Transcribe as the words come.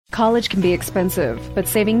College can be expensive, but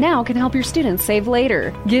saving now can help your students save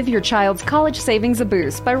later. Give your child's college savings a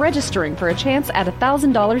boost by registering for a chance at a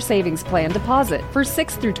 $1,000 savings plan deposit for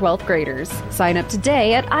 6th through 12th graders. Sign up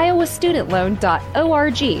today at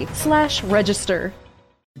iowastudentloan.org/register.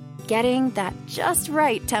 Getting that just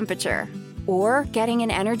right temperature or getting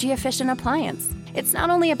an energy-efficient appliance. It's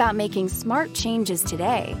not only about making smart changes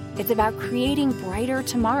today, it's about creating brighter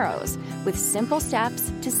tomorrows with simple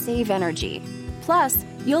steps to save energy. Plus,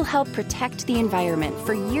 you'll help protect the environment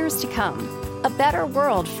for years to come. A better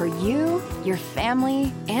world for you, your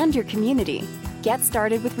family, and your community. Get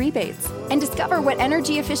started with rebates and discover what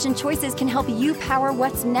energy-efficient choices can help you power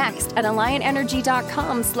what's next at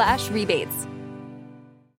AlliantEnergy.com/rebates.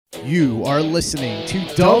 You are listening to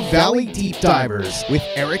Dove Valley Deep Divers with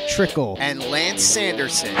Eric Trickle and Lance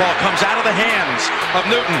Sanderson. Ball comes out of the hands of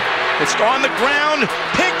Newton. It's on the ground,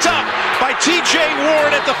 picked up by T.J.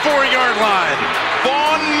 Ward at the 4-yard line.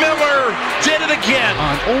 Vaughn Miller did it again.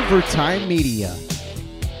 On Overtime Media.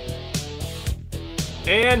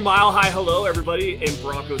 And mile high hello, everybody in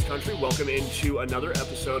Broncos country. Welcome into another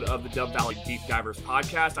episode of the Dove Valley Deep Divers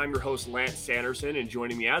podcast. I'm your host, Lance Sanderson, and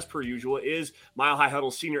joining me as per usual is Mile High Huddle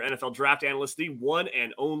senior NFL draft analyst, the one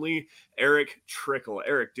and only Eric Trickle.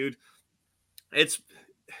 Eric, dude, it's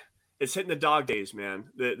hitting the dog days, man.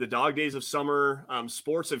 The dog days of summer.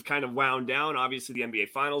 Sports have kind of wound down. Obviously, the NBA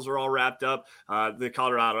Finals are all wrapped up. The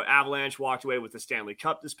Colorado Avalanche walked away with the Stanley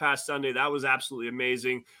Cup this past Sunday. That was absolutely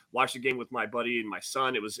amazing. Watched the game with my buddy and my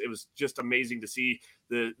son. It was just amazing to see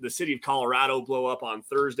the city of Colorado blow up on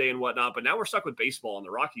Thursday and whatnot. But now we're stuck with baseball, and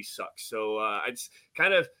the Rockies suck. So it's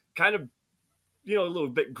kind of a little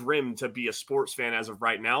bit grim to be a sports fan as of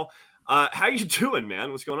right now. How you doing, man?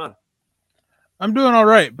 What's going on? I'm doing all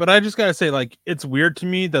right, but I just got to say, it's weird to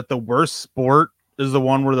me that the worst sport is the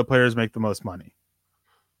one where the players make the most money.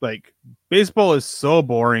 Baseball is so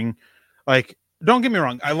boring. Don't get me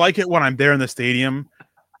wrong. I like it when I'm there in the stadium,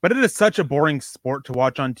 but it is such a boring sport to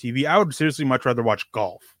watch on TV. I would seriously much rather watch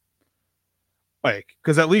golf.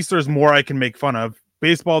 Because at least there's more I can make fun of.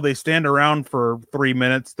 Baseball, they stand around for 3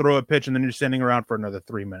 minutes, throw a pitch, and then you're standing around for another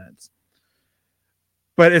 3 minutes.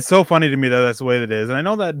 But it's so funny to me that that's the way it is. And I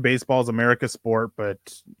know that baseball is America's sport, but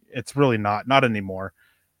it's really not anymore.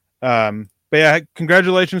 But yeah,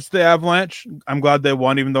 congratulations to the Avalanche. I'm glad they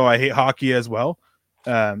won, even though I hate hockey as well.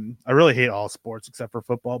 I really hate all sports except for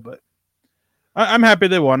football, but I'm happy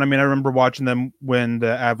they won. I mean, I remember watching them when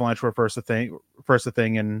the Avalanche were first a thing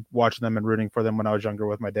and watching them and rooting for them when I was younger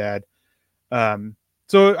with my dad.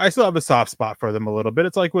 So I still have a soft spot for them a little bit.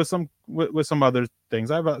 It's like with some other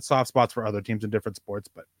things. I have soft spots for other teams in different sports,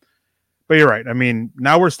 but you're right. I mean,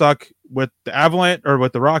 now we're stuck with the Avalanche or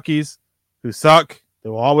with the Rockies, who suck. They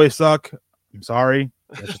will always suck. I'm sorry.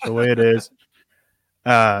 That's just the way it is.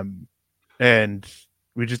 And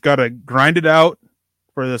we just got to grind it out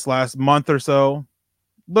for this last month or so,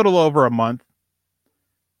 little over a month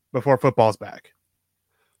before football's back.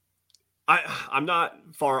 I'm not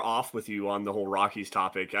far off with you on the whole Rockies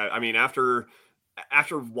topic. I mean, after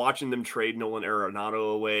watching them trade Nolan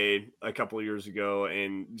Arenado away a couple of years ago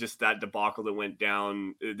and just that debacle that went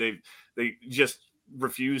down, they just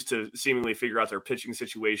refuse to seemingly figure out their pitching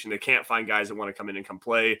situation. They can't find guys that want to come in and come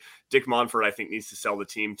play. Dick Monfort, I think, needs to sell the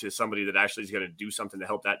team to somebody that actually is going to do something to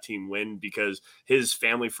help that team win, because his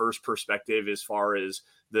family first perspective as far as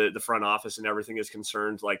the front office and everything is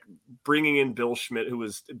concerned, like bringing in Bill Schmidt, who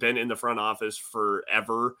has been in the front office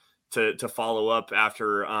forever, to follow up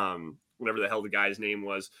after whatever the hell the guy's name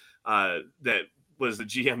was that was the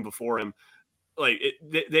GM before him.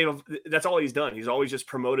 That's all he's done. He's always just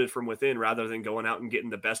promoted from within rather than going out and getting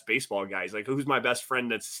the best baseball guys. Like, who's my best friend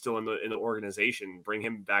that's still in the organization? Bring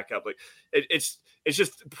him back up. It's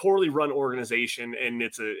just poorly run organization, and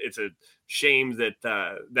it's a shame that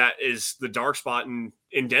that is the dark spot in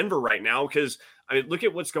Denver right now. Because I mean, look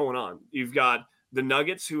at what's going on. You've got the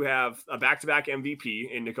Nuggets, who have a back-to-back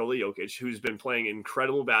MVP in Nikola Jokic, who's been playing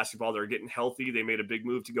incredible basketball. They're getting healthy. They made a big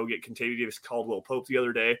move to go get Kentavious Caldwell-Pope the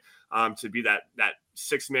other day to be that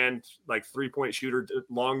six-man, three-point shooter,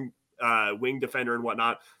 long wing defender and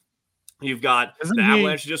whatnot. You've got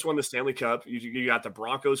Avalanche, who just won the Stanley Cup. You got the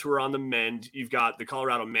Broncos, who are on the mend. You've got the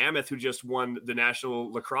Colorado Mammoth, who just won the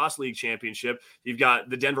National Lacrosse League Championship. You've got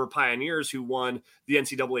the Denver Pioneers, who won the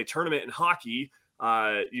NCAA tournament in hockey.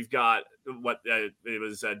 You've got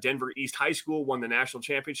Denver East High School won the national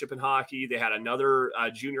championship in hockey. They had another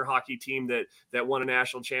junior hockey team that won a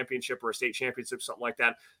national championship or a state championship, something like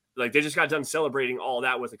that. Like, they just got done celebrating all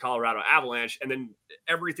that with the Colorado Avalanche, and then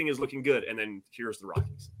everything is looking good. And then here's the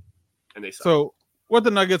Rockies, and they suck. So with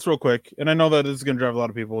the Nuggets real quick, and I know that this is going to drive a lot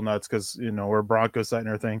of people nuts because, we're Broncos side and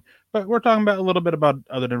everything, but we're talking about a little bit about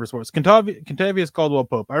other Denver sports. Kentavious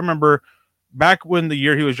Caldwell-Pope. I remember back when the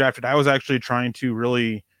year he was drafted, I was actually trying to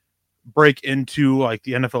really break into like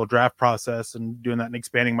the NFL draft process and doing that and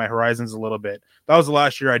expanding my horizons a little bit. That was the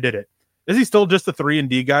last year I did it. Is he still just a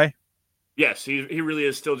 3-and-D guy? Yes, he really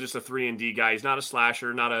is still just a 3-and-D guy. He's not a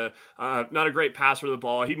slasher, not a great passer of the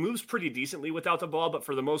ball. He moves pretty decently without the ball, but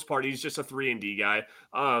for the most part, he's just a 3-and-D guy.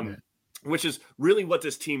 Which is really what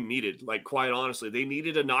this team needed. Like, quite honestly, they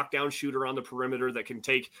needed a knockdown shooter on the perimeter that can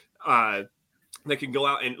take that can go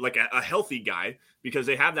out and like a healthy guy, because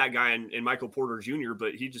they have that guy in Michael Porter Jr.,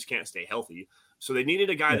 but he just can't stay healthy. So they needed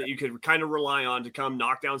a guy that you could kind of rely on to come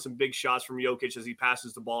knock down some big shots from Jokic as he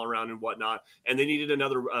passes the ball around and whatnot. And they needed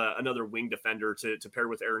another wing defender to pair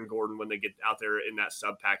with Aaron Gordon when they get out there in that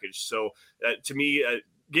sub package. So to me,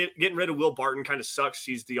 getting rid of Will Barton kind of sucks.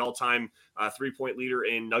 He's the all-time 3-point leader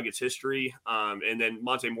in Nuggets history. And then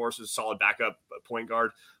Monte Morris is a solid backup point guard.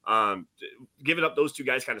 Giving up those two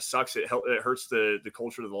guys kind of sucks. It hurts the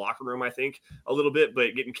culture of the locker room, I think, a little bit.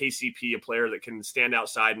 But getting KCP, a player that can stand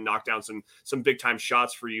outside and knock down some big-time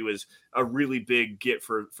shots for you, is a really big get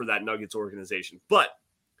for that Nuggets organization. But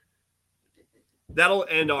that'll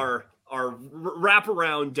end our wrap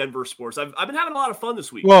around Denver sports. I've been having a lot of fun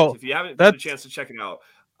this week. Well, if you haven't had a chance to check it out,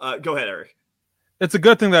 go ahead, Eric. It's a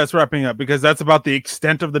good thing that it's wrapping up, because that's about the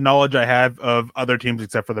extent of the knowledge I have of other teams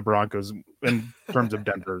except for the Broncos in terms of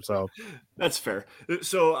Denver. So that's fair.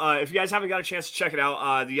 So if you guys haven't got a chance to check it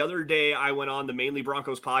out, the other day I went on the Mainly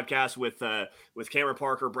Broncos podcast with Cameron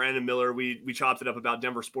Parker, Brandon Miller. We chopped it up about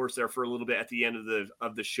Denver sports there for a little bit at the end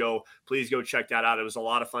of the show. Please go check that out. It was a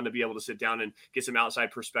lot of fun to be able to sit down and get some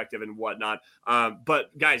outside perspective and whatnot.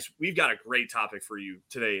 But guys, we've got a great topic for you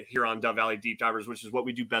today here on Dove Valley Deep Divers, which is what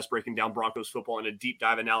we do best, breaking down Broncos football in a deep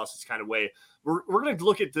dive analysis kind of way. We're going to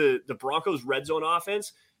look at the Broncos red zone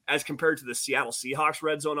offense as compared to the Seattle Seahawks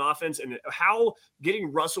red zone offense, and how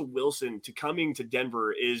getting Russell Wilson to coming to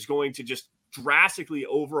Denver is going to just drastically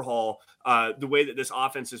overhaul the way that this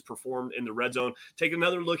offense is performed in the red zone. Take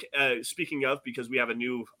another look at, speaking of, because we have a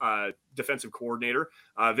new defensive coordinator,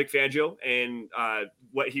 Vic Fangio, and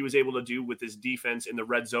what he was able to do with his defense in the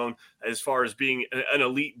red zone as far as being an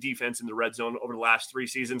elite defense in the red zone over the last 3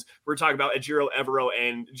 seasons. We're talking about Ejiro Evero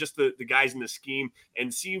and just the guys in the scheme,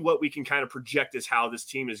 and see what we can kind of project as how this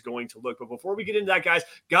team is going to look. But before we get into that, guys,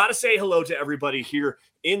 got to say hello to everybody here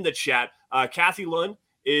in the chat. Kathy Lund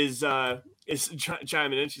is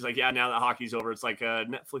chiming in. She's like, yeah, now that hockey's over, it's like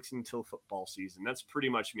Netflix until football season. That's pretty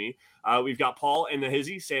much me. We've got Paul and the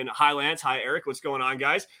Hizzy saying, hi, Lance. Hi, Eric. What's going on,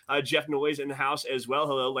 guys? Jeff Noyes in the house as well.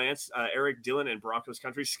 Hello, Lance, Eric, Dylan, and Broncos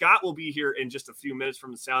country. Scott will be here in just a few minutes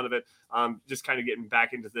from the sound of it. Just kind of getting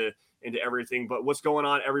back into everything. But what's going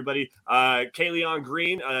on, everybody? Kayleon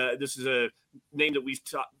Green. This is a name that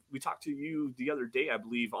we talked to you the other day, I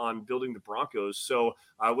believe, on building the Broncos. So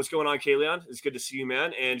what's going on, Kayleon? It's good to see you,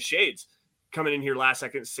 man. And Shades coming in here last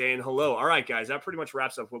second saying hello. All right, guys, that pretty much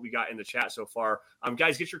wraps up what we got in the chat so far.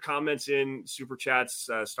 Guys, get your comments in, super chats,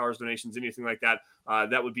 stars, donations, anything like that.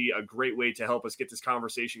 That would be a great way to help us get this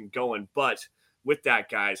conversation going. But with that,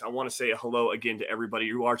 guys, I want to say hello again to everybody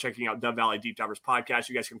who are checking out Dove Valley Deep Divers podcast.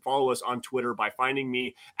 You guys can follow us on Twitter by finding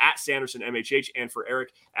me at Sanderson MHH, and for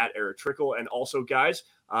Eric at Eric Trickle. And also, guys,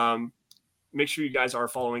 make sure you guys are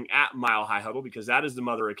following at Mile High Huddle, because that is the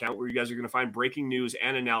mother account where you guys are going to find breaking news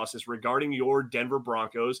and analysis regarding your Denver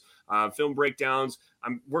Broncos, film breakdowns.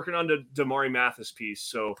 I'm working on the Damari Mathis piece,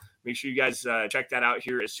 so make sure you guys check that out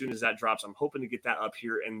here as soon as that drops. I'm hoping to get that up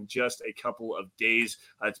here in just a couple of days.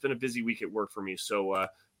 It's been a busy week at work for me. So,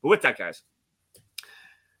 but with that, guys,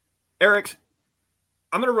 Eric,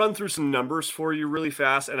 I'm going to run through some numbers for you really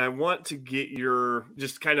fast, and I want to get your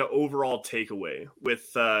just kind of overall takeaway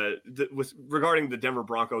with regarding the Denver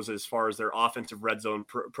Broncos as far as their offensive red zone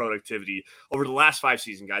productivity over the last 5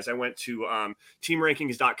 seasons, guys. I went to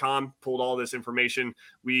teamrankings.com, pulled all this information.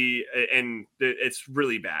 And it's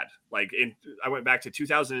really bad. I went back to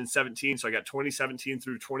 2017, so I got 2017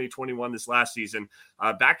 through 2021 this last season.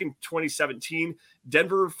 Back in 2017,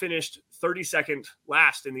 Denver finished 32nd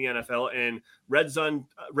last in the NFL in red zone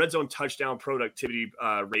touchdown productivity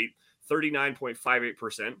rate,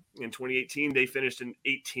 39.58%. In 2018, they finished in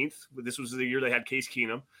 18th. This was the year they had Case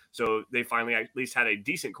Keenum, so they finally at least had a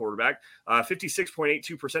decent quarterback.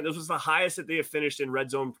 56.82%. This was the highest that they have finished in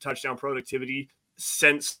red zone touchdown productivity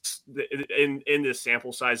since in this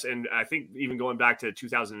sample size, and I think even going back to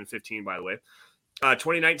 2015, by the way.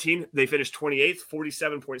 2019, they finished 28th,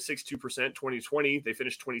 47.62%. 2020, they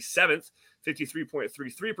finished 27th,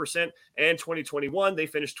 53.33%. And 2021, they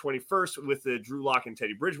finished 21st with the Drew Lock and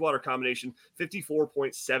Teddy Bridgewater combination,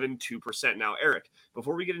 54.72%. Now, Eric,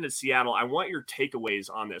 before we get into Seattle, I want your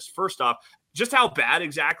takeaways on this. First off, just how bad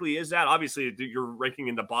exactly is that? Obviously, you're ranking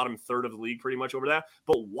in the bottom third of the league pretty much over that.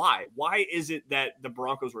 But why? Why is it that the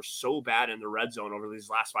Broncos were so bad in the red zone over these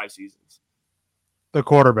last 5 seasons? The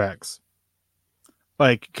quarterbacks.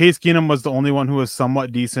 Like, Case Keenum was the only one who was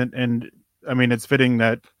somewhat decent, and I mean, it's fitting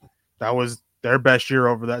that was their best year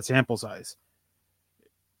over that sample size.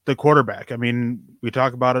 The quarterback, I mean, we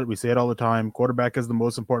talk about it, we say it all the time. Quarterback is the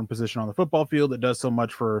most important position on the football field. It does so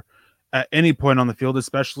much for at any point on the field,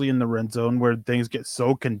 especially in the red zone where things get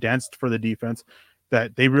so condensed for the defense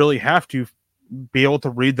that they really have to be able to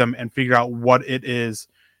read them and figure out what it is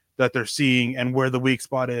that they're seeing and where the weak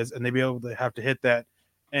spot is, and they be able to have to hit that.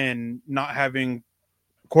 And not having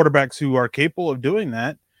quarterbacks who are capable of doing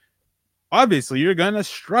that, obviously you're going to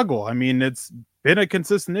struggle. I mean, it's been a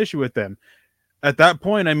consistent issue with them. At that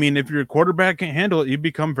point, I mean, if your quarterback can't handle it, you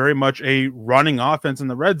become very much a running offense in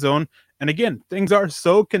the red zone. And again, things are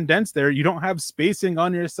so condensed there. You don't have spacing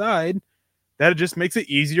on your side that it just makes it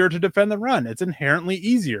easier to defend the run. It's inherently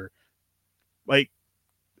easier. Like,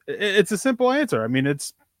 it's a simple answer. I mean,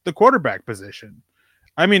 it's the quarterback position.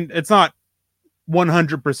 I mean, it's not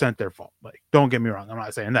 100% their fault. Like, don't get me wrong. I'm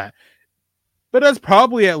not saying that. But that's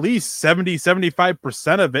probably at least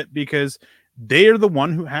 70-75% of it, because they are the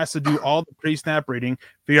one who has to do all the pre-snap reading,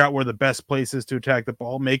 figure out where the best place is to attack the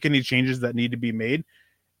ball, make any changes that need to be made.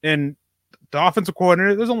 And the offensive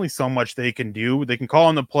coordinator, there's only so much they can do. They can call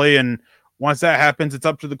on the play, and once that happens, it's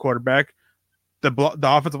up to the quarterback. The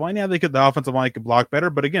offensive line, the offensive line could block better,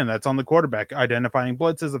 but again, that's on the quarterback, identifying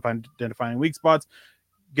blitzes, identifying weak spots,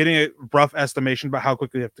 getting a rough estimation about how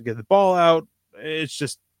quickly you have to get the ball out. It's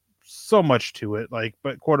just so much to it. Like,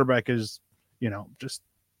 but quarterback is, just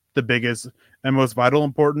the biggest and most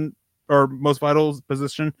vital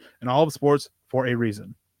position in all of sports for a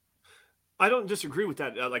reason. I don't disagree with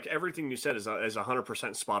that. Like, everything you said is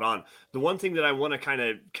 100% spot on. The one thing that I want to kind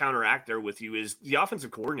of counteract there with you is the offensive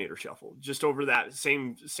coordinator shuffle. Just over that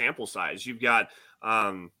same sample size, you've got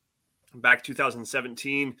back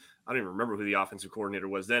 2017. I don't even remember who the offensive coordinator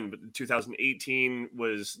was then, but 2018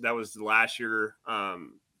 was the last year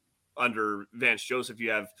under Vance Joseph. You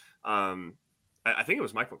have I think it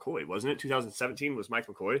was Mike McCoy, wasn't it? 2017 was Mike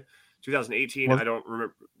McCoy. 2018, I don't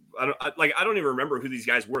remember. I don't even remember who these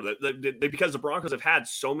guys were. Because the Broncos have had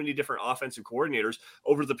so many different offensive coordinators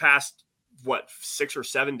over the past 6 or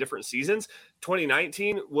 7 different seasons.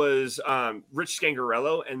 2019 was Rich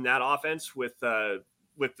Scangarello and that offense with the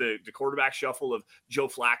quarterback shuffle of Joe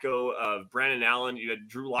Flacco, of Brandon Allen. You had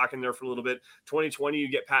Drew Lock in there for a little bit. 2020, you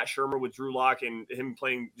get Pat Shurmur with Drew Lock and him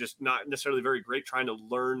playing just not necessarily very great, trying to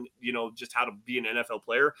learn, just how to be an NFL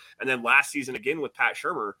player. And then last season again with Pat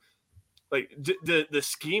Shurmur, like the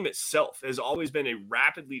scheme itself has always been a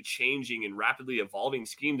rapidly changing and rapidly evolving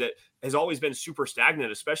scheme that has always been super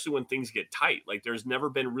stagnant, especially when things get tight. Like, there's never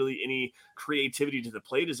been really any creativity to the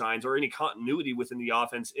play designs or any continuity within the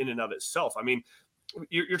offense in and of itself. I mean,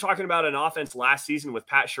 you're talking about an offense last season with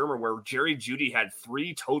Pat Shurmur where Jerry Jeudy had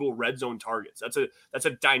 3 total red zone targets. That's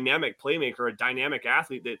a dynamic playmaker, a dynamic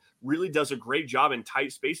athlete that really does a great job in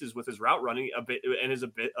tight spaces with his route running and his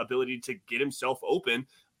ability to get himself open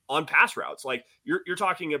on pass routes. Like, you're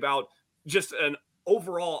talking about just an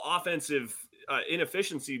overall offensive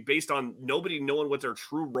inefficiency based on nobody knowing what their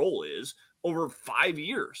true role is over 5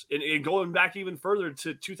 years. And going back even further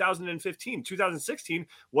to 2015, 2016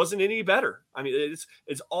 wasn't any better. I mean,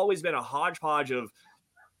 it's always been a hodgepodge of,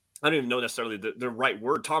 I don't even know necessarily the right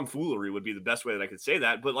word. Tomfoolery would be the best way that I could say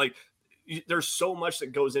that. But like, there's so much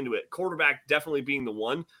that goes into it. Quarterback definitely being the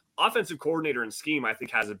one. Offensive coordinator and scheme, I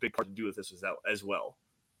think, has a big part to do with this as well.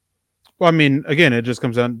 Well, I mean, again, it just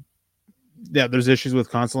comes down. Yeah, there's issues with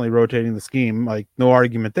constantly rotating the scheme. Like, no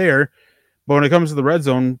argument there. But when it comes to the red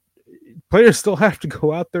zone, players still have to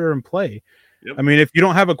go out there and play. Yep. I mean, if you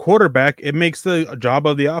don't have a quarterback, it makes the job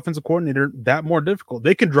of the offensive coordinator that more difficult.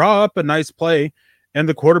 They can draw up a nice play, and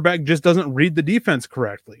the quarterback just doesn't read the defense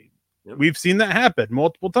correctly. Yep. We've seen that happen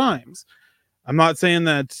multiple times. I'm not saying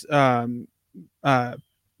that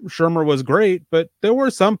Shurmur was great, but there were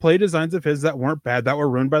some play designs of his that weren't bad, that were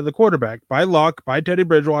ruined by the quarterback, by Luck, by Teddy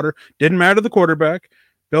Bridgewater. Didn't matter the quarterback.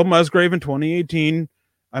 Bill Musgrave in 2018.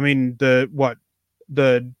 I mean, who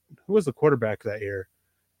was the quarterback that year?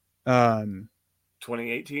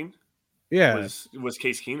 2018. Yeah, was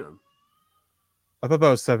Case Keenum. I thought that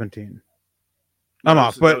was 17. I'm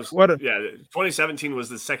off, but 2017 was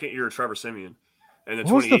the second year of Trevor Siemian. And then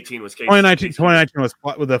 2018 was 2019 was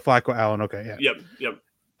with the Flacco Allen. Okay, yeah. Yep.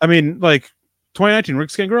 I mean, like 2019, Rick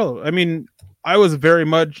Scangarello. I mean, I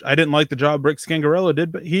didn't like the job Rick Scangarello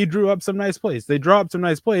did, but he drew up some nice plays. They draw up some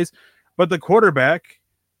nice plays, but the quarterback,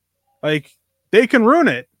 like, they can ruin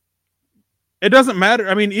it. It doesn't matter.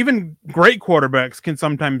 I mean, even great quarterbacks can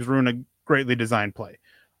sometimes ruin a greatly designed play.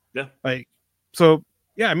 Yeah. Like, so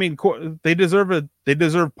yeah, I mean, they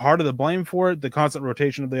deserve part of the blame for it. The constant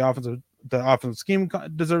rotation of the offensive scheme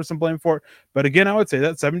deserves some blame for it. But again, I would say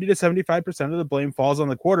that 70 to 75% of the blame falls on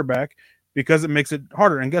the quarterback because it makes it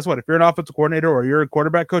harder. And guess what? If you're an offensive coordinator or you're a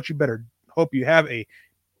quarterback coach, you better hope you have a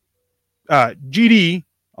GD,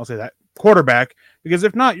 I'll say that, quarterback, because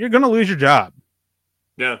if not, you're going to lose your job.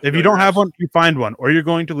 Yeah. If you don't have one, you find one, or you're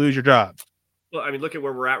going to lose your job. Well, I mean, look at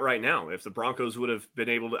where we're at right now. If the Broncos would have been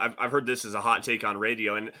able to, I've heard this as a hot take on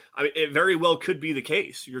radio, and I mean, it very well could be the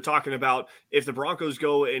case. You're talking about if the Broncos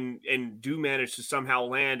go and do manage to somehow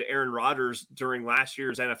land Aaron Rodgers during last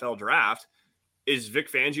year's NFL draft, is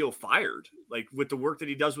Vic Fangio fired? Like, with the work that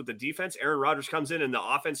he does with the defense, Aaron Rodgers comes in and the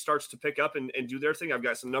offense starts to pick up and do their thing. I've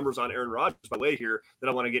got some numbers on Aaron Rodgers, by the way, here that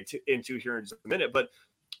I want to get into here in just a minute. But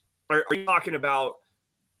are you talking about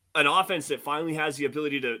an offense that finally has the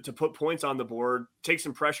ability to put points on the board, take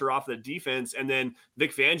some pressure off the defense, and then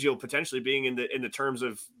Vic Fangio potentially being in the terms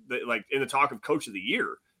of in the talk of coach of the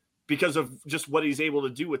year because of just what he's able to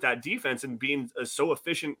do with that defense and being so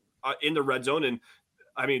efficient in the red zone. And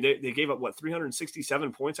I mean, they gave up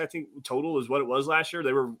 367 points, I think total is what it was last year.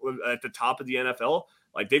 They were at the top of the NFL.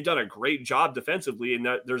 Like, they've done a great job defensively, and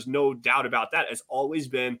there's no doubt about that. It's always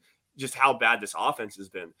been just how bad this offense has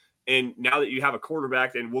been. And now that you have a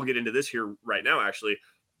quarterback, and we'll get into this here right now, actually,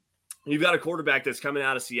 you've got a quarterback that's coming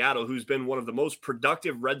out of Seattle who's been one of the most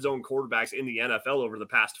productive red zone quarterbacks in the NFL over the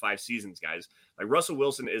past 5 seasons, guys. Like, Russell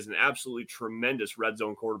Wilson is an absolutely tremendous red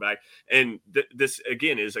zone quarterback. And this,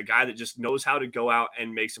 again, is a guy that just knows how to go out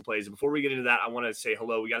and make some plays. And before we get into that, I want to say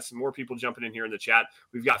hello. We got some more people jumping in here in the chat.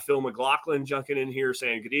 We've got Phil McLaughlin jumping in here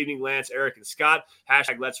saying, good evening, Lance, Eric, and Scott.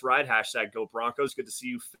 # Let's Ride. # Go Broncos. Good to see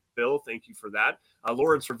you, Phil. Thank you for that.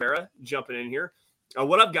 Lawrence Rivera jumping in here.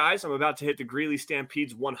 What up, guys? I'm about to hit the Greeley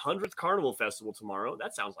Stampede's 100th Carnival Festival tomorrow.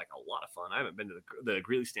 That sounds like a lot of fun. I haven't been to the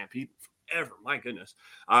Greeley Stampede forever. My goodness.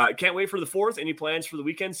 Can't wait for the 4th. Any plans for the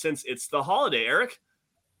weekend since it's the holiday, Eric?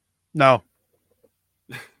 No.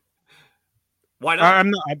 Why not?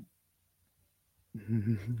 I'm not.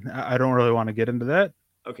 I don't really want to get into that.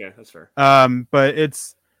 Okay, that's fair. But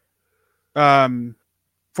it's 4th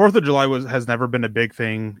of July has never been a big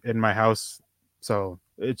thing in my house. So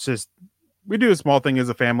it's just, we do a small thing as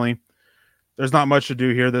a family. There's not much to do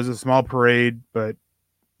here. There's a small parade, but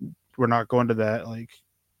we're not going to that. Like,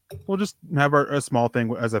 we'll just have a small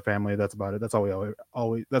thing as a family. That's about it. That's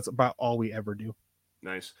that's about all we ever do.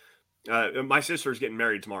 Nice. My sister's getting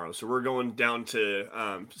married tomorrow, so we're going down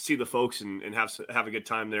to see the folks and have a good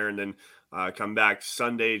time there, and then come back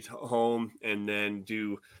Sunday home and then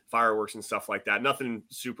do fireworks and stuff like that. Nothing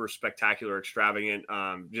super spectacular, extravagant.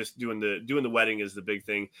 Just doing the wedding is the big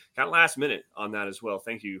thing. Kind of last minute on that as well.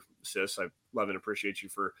 Thank you, sis. I love and appreciate you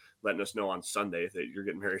for letting us know on Sunday that you're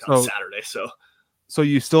getting married on Saturday. So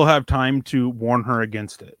you still have time to warn her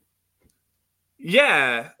against it.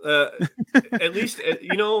 Yeah, at least,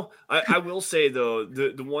 I will say, though,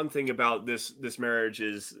 the one thing about this marriage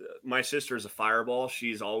is my sister is a fireball.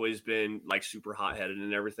 She's always been like super hot-headed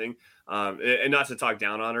and everything. And not to talk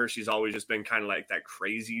down on her, she's always just been kind of like that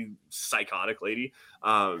crazy psychotic lady.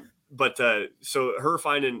 But so her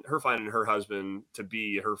finding her husband to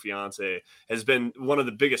be her fiance has been one of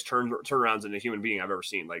the biggest turnarounds in a human being I've ever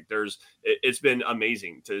seen. Like, it's been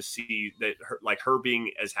amazing to see that her being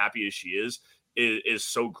as happy as she is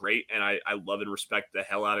so great. And I love and respect the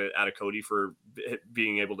hell out of Cody for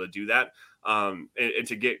being able to do that. And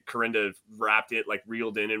to get Corinda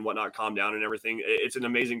reeled in and whatnot, calmed down and everything. It's an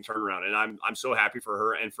amazing turnaround. And I'm so happy for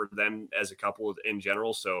her and for them as a couple in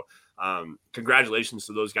general. So congratulations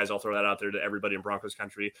to those guys. I'll throw that out there to everybody in Broncos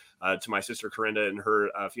country, to my sister Corinda and her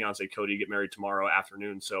fiance Cody get married tomorrow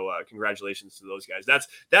afternoon. So congratulations to those guys.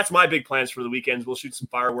 That's my big plans for the weekends. We'll shoot some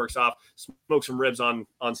fireworks off, smoke some ribs on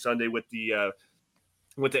Sunday with the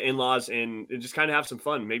in-laws and just kind of have some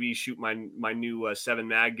fun. Maybe shoot my new 7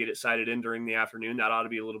 mag, get it sighted in during the afternoon. That ought to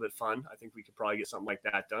be a little bit fun. I think we could probably get something like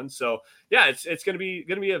that done. So yeah, it's going to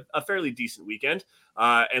be a fairly decent weekend.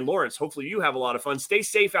 And Lawrence, hopefully you have a lot of fun. Stay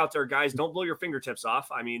safe out there, guys. Don't blow your fingertips off.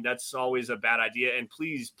 I mean, that's always a bad idea. And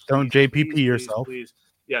please don't JPP yourself. Please.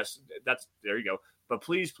 Yes, there you go. But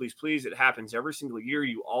please, it happens every single year.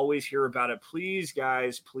 You always hear about it. Please,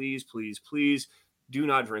 guys, please do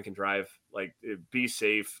not drink and drive. Like, be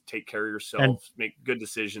safe, take care of yourself, make good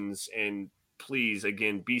decisions, and please,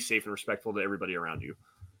 again, be safe and respectful to everybody around you.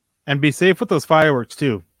 And be safe with those fireworks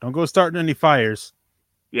too. Don't go starting any fires.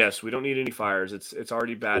 Yes, we don't need any fires. It's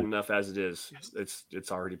already bad enough as it is.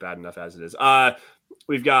 It's already bad enough as it is.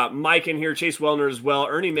 We've got Mike in here, Chase Wellner as well.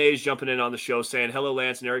 Ernie Mays jumping in on the show saying, hello,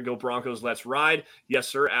 Lance and Eric, go Broncos, let's ride. Yes,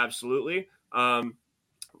 sir, absolutely.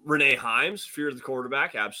 Renee Himes, fear of the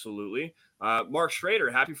quarterback, absolutely. Mark Schrader,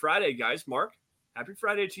 happy Friday, guys. Mark, happy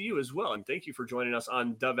Friday to you as well. And thank you for joining us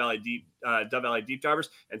on Dove Valley Deep Divers.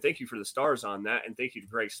 And thank you for the stars on that. And thank you to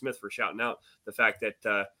Greg Smith for shouting out the fact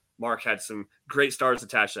that Mark had some great stars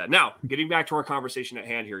attached to that. Now, getting back to our conversation at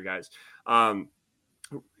hand here, guys.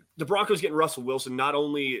 The Broncos getting Russell Wilson, not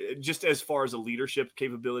only just as far as the leadership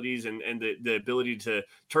capabilities and the ability to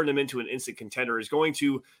turn them into an instant contender is going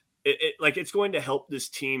to it's going to help this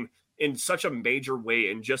team in such a major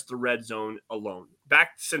way in just the red zone alone.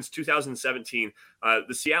 Back since 2017,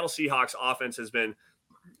 the Seattle Seahawks offense has been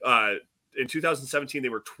in 2017, they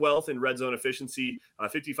were 12th in red zone efficiency,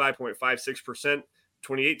 55.56%.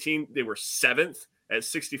 2018, they were 7th at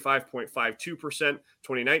 65.52%.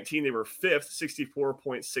 2019, they were 5th,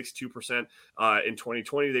 64.62%. In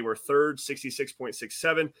 2020, they were 3rd,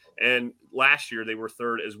 66.67%. And last year, they were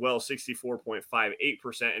 3rd as well,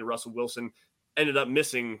 64.58%. And Russell Wilson ended up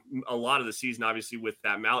missing a lot of the season, obviously, with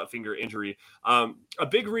that mallet finger injury. A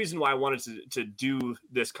big reason why I wanted to do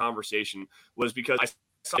this conversation was because I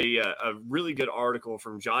saw a really good article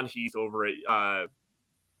from John Heath over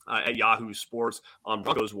at Yahoo Sports on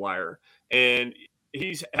Broncos Wire. And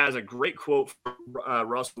he has a great quote from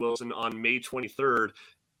Russell Wilson on May 23rd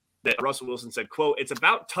that Russell Wilson said, quote, "It's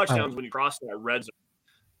about touchdowns when you cross that red zone.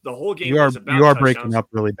 The whole game is about you are touchdowns." Breaking up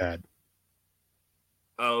really bad.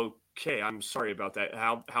 Okay, I'm sorry about that.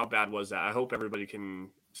 How bad was that? I hope everybody can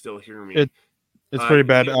still hear me. It's pretty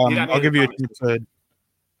bad. I'll give you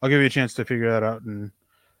a chance to figure that out. And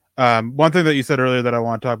one thing that you said earlier that I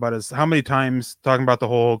want to talk about is how many times, talking about the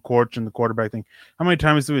whole coach and the quarterback thing, how many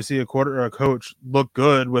times do we see a coach look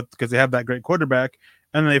good because they have that great quarterback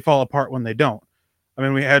and then they fall apart when they don't? I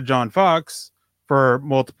mean, we had John Fox for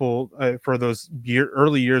for those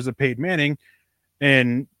early years of Peyton Manning,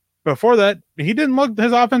 and before that, his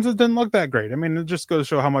offenses didn't look that great. I mean, it just goes to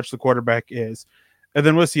show how much the quarterback is. And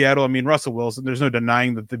then with Seattle, I mean, Russell Wilson, there's no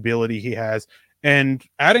denying the ability he has. And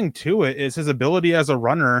adding to it is his ability as a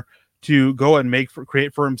runner to go and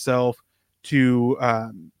create for himself, to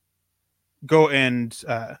go and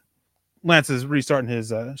Lance is restarting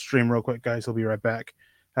his stream real quick, guys. He'll be right back.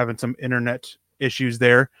 Having some internet issues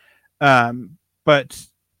there. But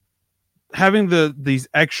having these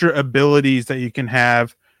extra abilities that you can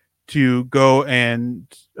have to go and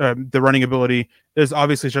the running ability is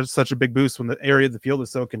obviously just such a big boost when the area of the field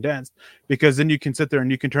is so condensed, because then you can sit there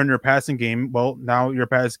and you can turn your passing game. Well, now your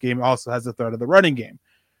passing game also has the threat of the running game.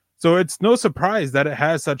 So it's no surprise that it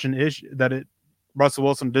has such an issue Russell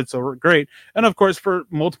Wilson did so great. And of course, for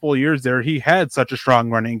multiple years there, he had such a strong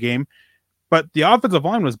running game, but the offensive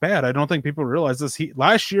line was bad. I don't think people realize this.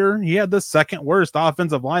 Last year, he had the second worst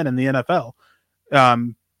offensive line in the NFL.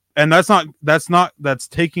 And that's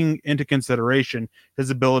taking into consideration his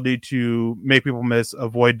ability to make people miss,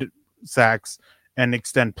 avoid sacks, and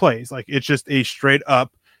extend plays. Like, it's just a straight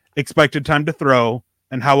up expected time to throw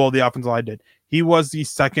and how well the offensive line did. He was the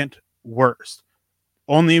second worst.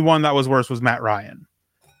 Only one that was worse was Matt Ryan.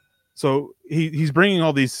 So he's bringing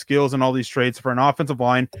all these skills and all these traits for an offensive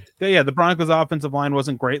line. The Broncos offensive line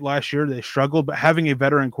wasn't great last year. They struggled, but having a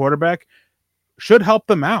veteran quarterback should help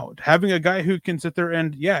them out. Having a guy who can sit there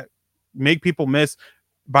and make people miss,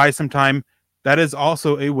 buy some time, that is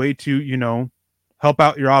also a way to, help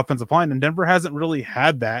out your offensive line. And Denver hasn't really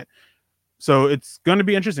had that. So it's going to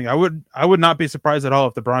be interesting. I would not be surprised at all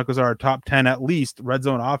if the Broncos are a top 10, at least, red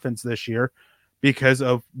zone offense this year because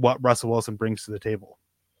of what Russell Wilson brings to the table.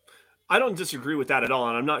 I don't disagree with that at all,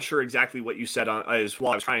 and I'm not sure exactly what you said as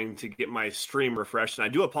well. I was trying to get my stream refreshed, and I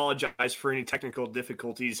do apologize for any technical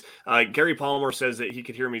difficulties. Gary Palmer says that he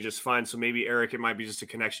could hear me just fine, so maybe, Eric, it might be just a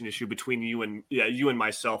connection issue between you and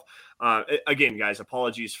myself. Again, guys,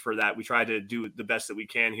 apologies for that. We try to do the best that we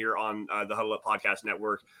can here on the Huddle Up Podcast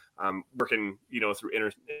Network, working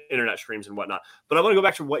through internet streams and whatnot. But I want to go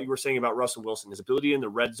back to what you were saying about Russell Wilson, his ability in the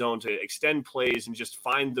red zone to extend plays and just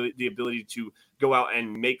find the ability to go out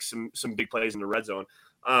and make some big plays in the red zone.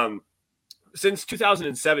 since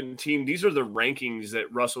 2017, these are the rankings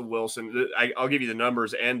that Russell Wilson. I'll give you the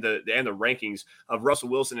numbers and the rankings of Russell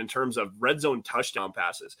Wilson in terms of red zone touchdown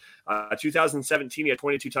passes. 2017, he had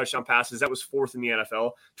 22 touchdown passes. That was fourth in the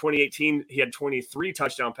NFL. 2018, he had 23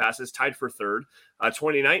 touchdown passes, tied for third.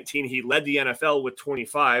 2019, he led the NFL with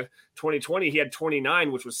 25. 2020, he had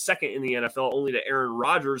 29, which was second in the NFL, only to Aaron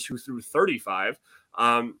Rodgers, who threw 35.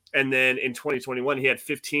 And then in 2021, he had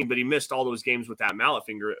 15, but he missed all those games with that mallet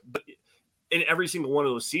finger. But in every single one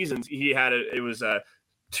of those seasons, he had it was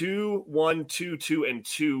 2, 1, 2, 2, and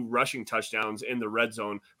 2 rushing touchdowns in the red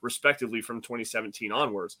zone, respectively, from 2017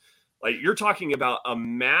 onwards. Like, you're talking about a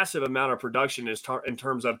massive amount of production in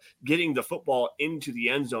terms of getting the football into the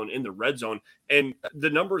end zone in the red zone. And the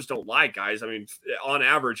numbers don't lie, guys. I mean, on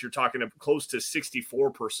average, you're talking close to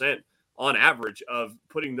 64% on average of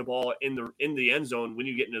putting the ball in the end zone when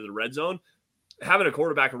you get into the red zone. Having a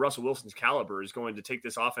quarterback of Russell Wilson's caliber is going to take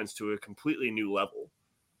this offense to a completely new level.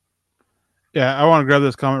 Yeah, I want to grab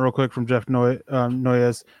this comment real quick from Jeff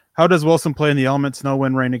Noyes. How does Wilson play in the elements, snow,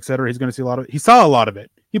 wind, rain, etc.? He's going to see a lot of it. He saw a lot of it.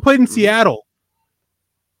 He played in Seattle,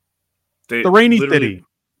 the rainy city.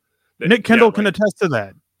 Nick Kendall can attest to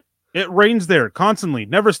that. It rains there constantly,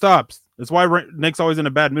 never stops. That's why Nick's always in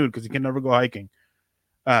a bad mood, because he can never go hiking.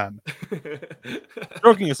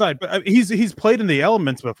 Joking aside, but he's played in the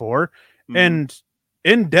elements before. And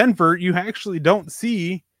in Denver, you actually don't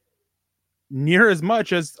see near as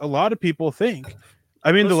much as a lot of people think.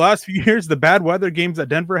 I mean, the last few years, the bad weather games that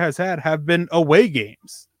Denver has had have been away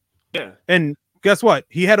games. Yeah. And guess what?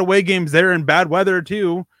 He had away games there in bad weather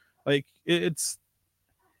too. Like, it's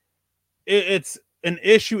an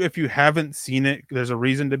issue if you haven't seen it. There's a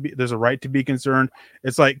right to be concerned.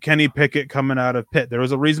 It's like Kenny Pickett coming out of Pitt. There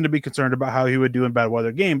was a reason to be concerned about how he would do in bad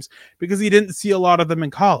weather games because he didn't see a lot of them in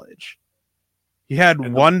college. He had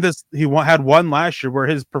one last year where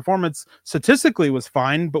his performance statistically was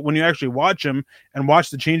fine, but when you actually watch him and watch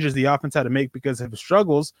the changes the offense had to make because of his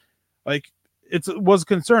struggles, like, it was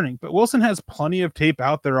concerning. But Wilson has plenty of tape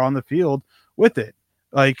out there on the field with it.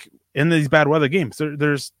 Like, in these bad weather games,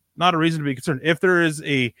 there's not a reason to be concerned. If there is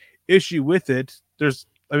a issue with it,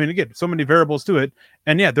 again, so many variables to it.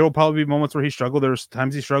 And yeah, there will probably be moments where he struggled. There's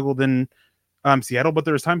times he struggled in Seattle, but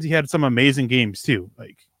there's times he had some amazing games too.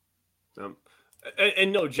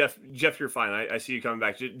 And no, Jeff, you're fine. I see you coming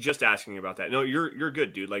back. Just asking about that. No, you're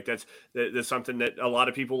good, dude. Like, that's something that a lot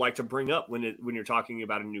of people like to bring up when you're talking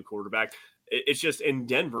about a new quarterback. It's just in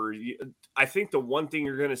Denver. I think the one thing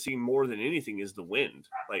you're going to see more than anything is the wind,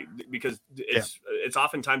 like, because it's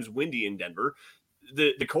oftentimes windy in Denver.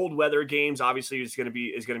 The cold weather games obviously is going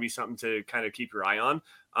to be something to kind of keep your eye on.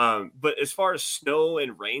 But as far as snow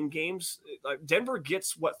and rain games, Denver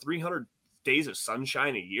gets 300 days of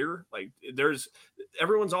sunshine a year. Like,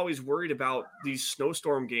 everyone's always worried about these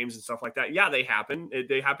snowstorm games and stuff like that. Yeah, they happen.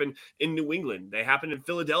 They happen in New England. They happen in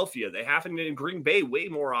Philadelphia. They happen in Green Bay way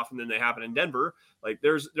more often than they happen in Denver. Like,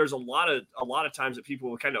 there's a lot of times that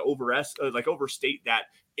people kind of overstate that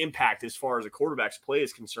impact as far as a quarterback's play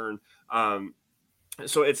is concerned.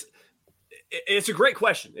 So it's a great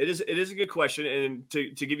question. It is a good question. And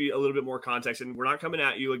to give you a little bit more context, and we're not coming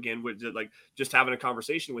at you again with just having a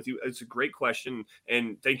conversation with you. It's a great question.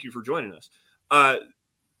 And thank you for joining us.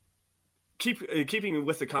 Keeping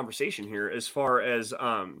with the conversation here, as far as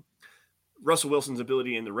Russell Wilson's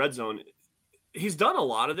ability in the red zone, he's done a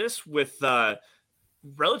lot of this with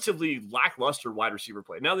relatively lackluster wide receiver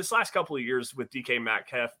play. Now, this last couple of years with DK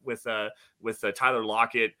Metcalf, with Tyler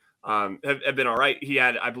Lockett, have been all right.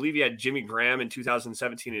 I believe he had Jimmy Graham in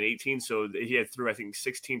 2017 and 18. So he had threw, I think,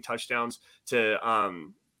 16 touchdowns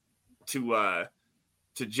to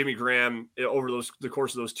Jimmy Graham over the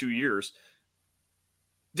course of those 2 years.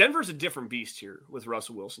 Denver's a different beast here with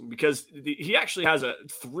Russell Wilson because he actually has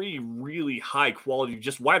 3 really high quality,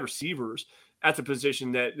 just wide receivers at the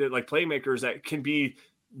position that like playmakers that can be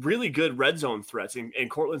really good red zone threats and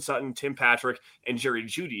Courtland Sutton, Tim Patrick, and Jerry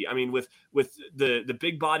Jeudy. I mean, with the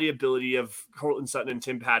big body ability of Courtland Sutton and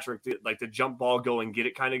Tim Patrick, the jump ball, go and get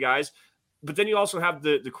it kind of guys. But then you also have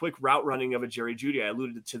the quick route running of a Jerry Jeudy. I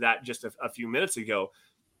alluded to that just a few minutes ago.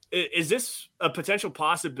 Is this a potential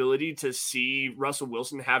possibility to see Russell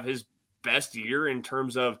Wilson have his best year in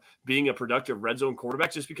terms of being a productive red zone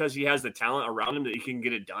quarterback just because he has the talent around him that he can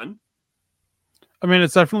get it done? I mean,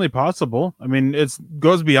 it's definitely possible. I mean, it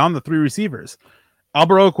goes beyond the 3 receivers.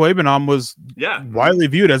 Albert Okwuegbunam was widely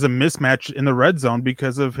viewed as a mismatch in the red zone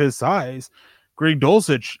because of his size. Greg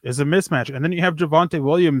Dulcich is a mismatch. And then you have Javonte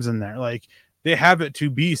Williams in there. Like, they have it to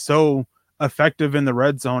be so effective in the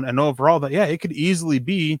red zone and overall that, it could easily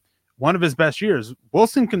be one of his best years.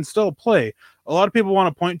 Wilson can still play. a lot of people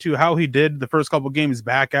want to point to how he did the first couple games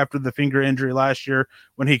back after the finger injury last year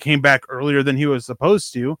when he came back earlier than he was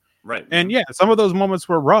supposed to. Right. And yeah, some of those moments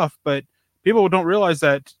were rough, but people don't realize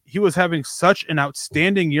that he was having such an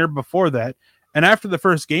outstanding year before that. And after the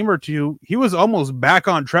first game or two, he was almost back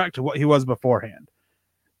on track to what he was beforehand.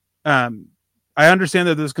 I understand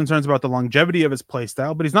that there's concerns about the longevity of his play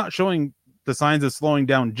style, but he's not showing the signs of slowing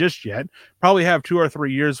down just yet. Probably have 2 or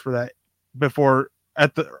 3 years for that before,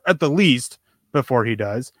 at the least, before he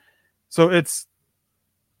does. So it's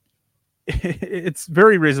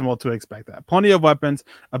very reasonable to expect that. Plenty of weapons,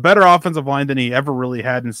 a better offensive line than he ever really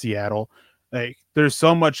had in Seattle. Like, there's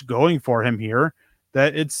so much going for him here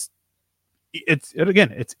that it's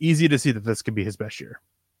easy to see that this could be his best year.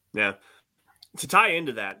 Yeah. To tie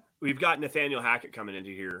into that, we've got Nathaniel Hackett coming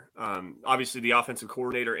into here. Obviously, the offensive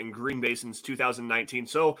coordinator in Green Bay since 2019.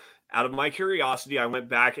 So, out of my curiosity, I went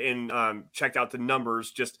back and checked out the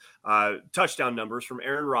numbers, just touchdown numbers from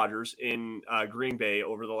Aaron Rodgers in Green Bay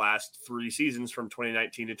over the last 3 seasons from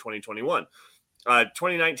 2019 to 2021.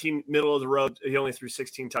 2019, middle of the road, he only threw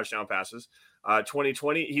 16 touchdown passes.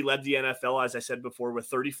 2020, he led the NFL, as I said before, with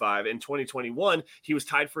 35. In 2021, he was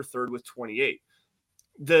tied for third with 28.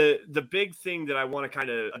 The big thing that I want to kind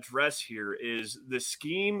of address here is the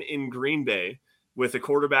scheme in Green Bay with a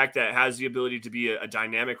quarterback that has the ability to be a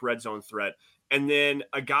dynamic red zone threat. And then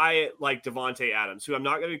a guy like Davante Adams, who I'm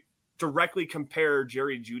not going to directly compare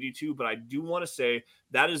Jerry Jeudy to, but I do want to say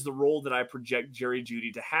that is the role that I project Jerry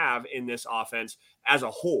Jeudy to have in this offense as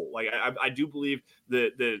a whole. Like, I do believe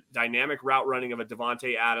the dynamic route running of a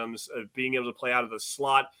Davante Adams, being able to play out of the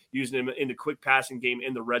slot, using him in the quick passing game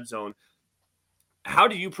in the red zone. How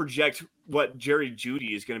do you project what Jerry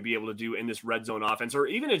Jeudy is going to be able to do in this red zone offense, or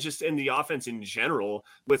even just in the offense in general,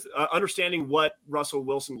 with understanding what Russell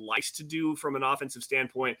Wilson likes to do from an offensive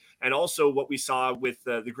standpoint, and also what we saw with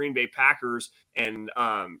the Green Bay Packers and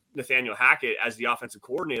Nathaniel Hackett as the offensive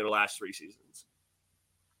coordinator the last 3 seasons?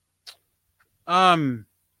 I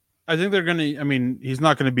think they're going to, he's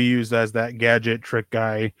not going to be used as that gadget trick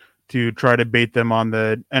guy to try to bait them on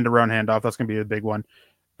the end around handoff. That's going to be a big one.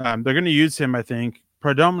 They're going to use him, I think,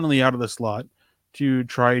 predominantly out of the slot to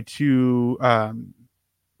try to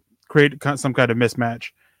create some kind of mismatch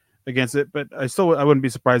against it. But I wouldn't be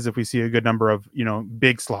surprised if we see a good number of,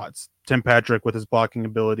 big slots. Tim Patrick with his blocking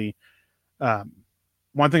ability.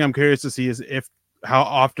 One thing I'm curious to see is how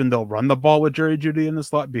often they'll run the ball with Jerry Jeudy in the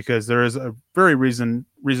slot, because there is a very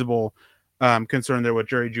reasonable concern there with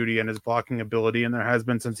Jerry Jeudy and his blocking ability, and there has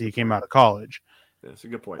been since he came out of college. That's a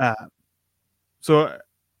good point. So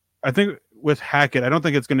I think with Hackett, I don't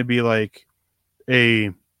think it's going to be like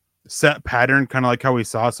a set pattern, kind of like how we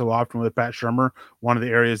saw so often with Pat Shurmur, one of the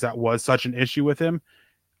areas that was such an issue with him.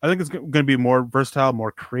 I think it's going to be more versatile,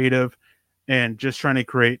 more creative, and just trying to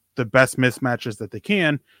create the best mismatches that they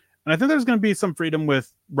can. And I think there's going to be some freedom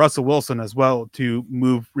with Russell Wilson as well to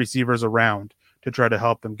move receivers around to try to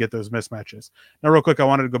help them get those mismatches. Now, real quick, I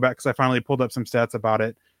wanted to go back because I finally pulled up some stats about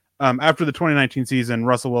it. After the 2019 season,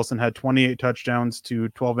 Russell Wilson had 28 touchdowns to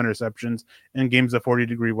 12 interceptions in games of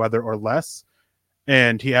 40-degree weather or less,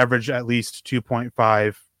 and he averaged at least just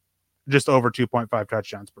over 2.5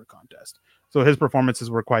 touchdowns per contest. So his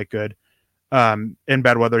performances were quite good in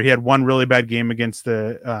bad weather. He had one really bad game against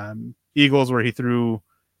the Eagles where he threw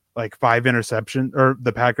like 5 interceptions, or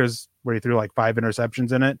the Packers where he threw like 5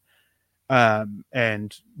 interceptions in it.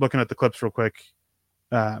 And looking at the clips real quick,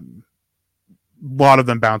 a lot of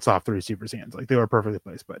them bounce off the receiver's hands. Like, they were perfectly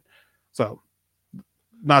placed. But so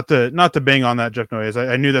not to bang on that, Jeff Noyes.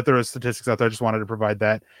 I knew that there was statistics out there. I just wanted to provide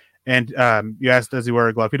that. And you asked, does he wear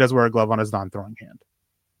a glove? He does wear a glove on his non-throwing hand.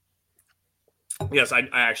 Yes, I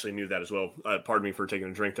actually knew that as well. Pardon me for taking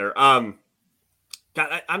a drink there.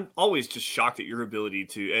 God, I'm always just shocked at your ability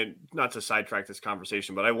to, and not to sidetrack this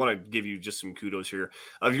conversation, but I want to give you just some kudos here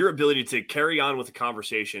of your ability to carry on with the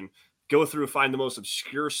conversation, go through, find the most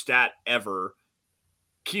obscure stat ever,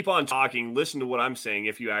 keep on talking, listen to what I'm saying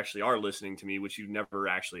if you actually are listening to me, which you never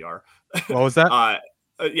actually are. What was that?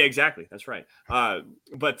 Yeah, exactly. That's right.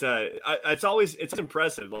 But it's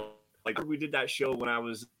impressive. Like, we did that show when I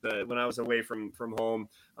was away from home.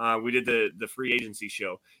 We did the free agency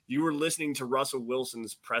show. You were listening to Russell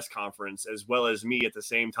Wilson's press conference as well as me at the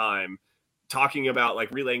same time, talking about,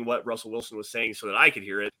 like, relaying what Russell Wilson was saying so that I could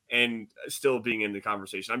hear it and still being in the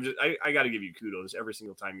conversation. I got to give you kudos every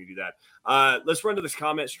single time you do that. Let's run to this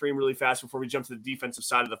comment stream really fast before we jump to the defensive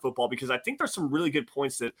side of the football, because I think there's some really good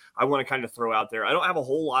points that I want to kind of throw out there. I don't have a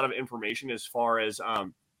whole lot of information as far as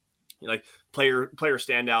like player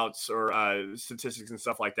standouts or statistics and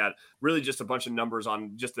stuff like that. Really just a bunch of numbers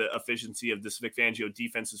on just the efficiency of this Vic Fangio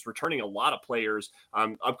defense. Is returning a lot of players,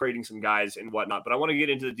 upgrading some guys and whatnot. But I want to get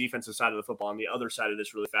into the defensive side of the football on the other side of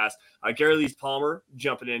this really fast. Gary Lees Palmer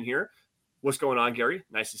jumping in here. What's going on, Gary?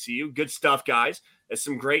 Nice to see you. Good stuff, guys. There's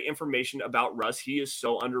some great information about Russ. He is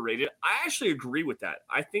so underrated. I actually agree with that.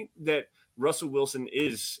 I think that Russell Wilson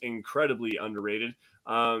is incredibly underrated.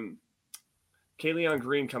 Kayleon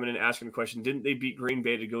Green coming in asking the question, didn't they beat Green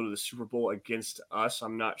Bay to go to the Super Bowl against us?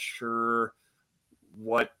 I'm not sure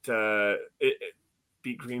what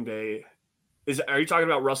beat Green Bay. Are you talking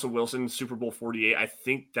about Russell Wilson, Super Bowl 48? I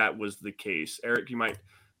think that was the case. Eric, you might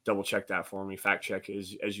double check that for me. Fact check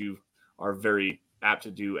as you are very apt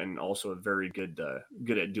to do and also very good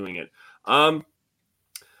at doing it.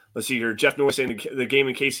 Let's see here. Jeff Noy saying the game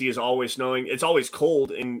in KC is always snowing. It's always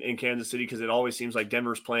cold in Kansas City because it always seems like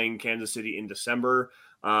Denver's playing Kansas City in December.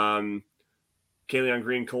 Kayleon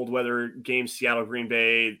Green, cold weather game, Seattle, Green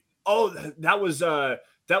Bay. Oh, that was the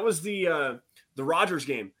Rodgers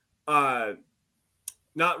game.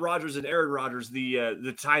 Not Rodgers and Aaron Rodgers,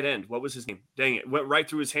 the tight end. What was his name? Dang it. Went right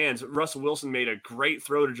through his hands. Russell Wilson made a great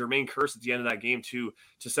throw to Jermaine Kearse at the end of that game to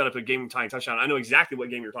set up a game-tying touchdown. I know exactly what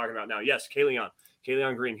game you're talking about now. Yes, Kayleon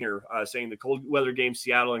Green here saying the cold weather game,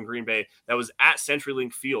 Seattle and Green Bay. That was at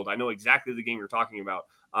CenturyLink Field. I know exactly the game you're talking about.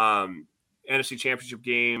 NFC Championship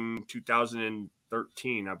game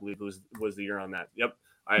 2013, I believe was the year on that. Yep.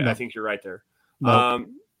 I think you're right there. No.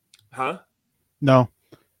 No.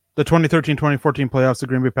 The 2013-2014 playoffs, the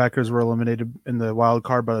Green Bay Packers were eliminated in the wild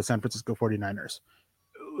card by the San Francisco 49ers.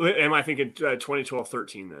 Am I thinking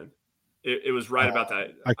 2012-13 then? It was right about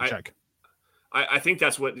that. I can check. I think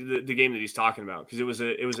that's what the game that he's talking about because it was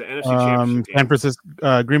an NFC Championship game. San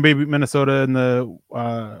Francisco, Green Bay beat Minnesota in the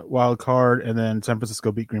wild card, and then San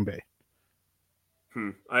Francisco beat Green Bay.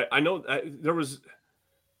 I know there was.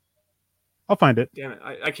 I'll find it. Damn it!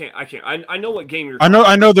 I can't. I know what game you're. I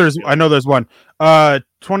know. There's one.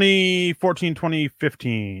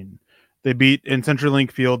 2014-2015. They beat in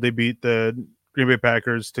CenturyLink Field. They beat the Green Bay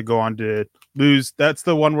Packers to go on to lose. That's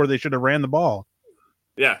the one where they should have ran the ball.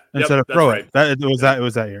 Yeah. Instead of throwing. Right. It was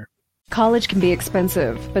that year. College can be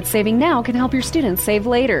expensive, but saving now can help your students save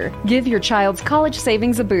later. Give your child's college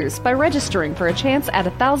savings a boost by registering for a chance at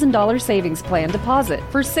a $1,000 savings plan deposit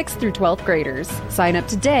for 6th through 12th graders. Sign up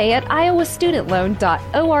today at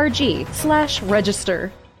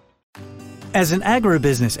iowastudentloan.org/register. As an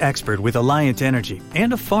agribusiness expert with Alliant Energy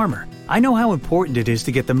and a farmer, I know how important it is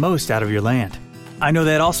to get the most out of your land. I know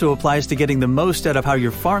that also applies to getting the most out of how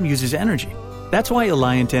your farm uses energy. That's why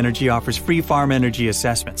Alliant Energy offers free farm energy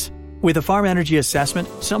assessments. With a farm energy assessment,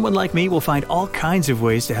 someone like me will find all kinds of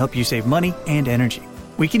ways to help you save money and energy.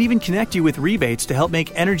 We can even connect you with rebates to help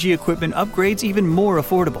make energy equipment upgrades even more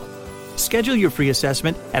affordable. Schedule your free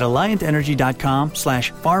assessment at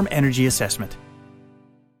alliantenergy.com/farm energy assessment.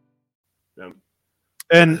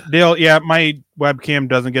 And Dale, my webcam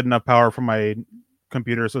doesn't get enough power from my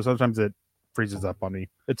computer, so sometimes it freezes up on me.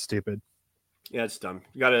 It's stupid. Yeah, it's dumb.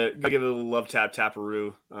 You gotta give it a little love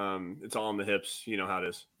taparoo. It's all on the hips. You know how it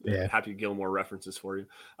is. Yeah. Happy Gilmore references for you.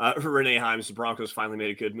 Renee Himes, the Broncos finally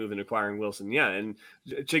made a good move in acquiring Wilson. Yeah, and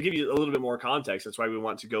to give you a little bit more context, that's why we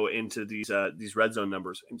want to go into these red zone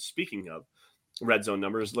numbers. And speaking of red zone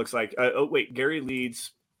numbers, looks like Gary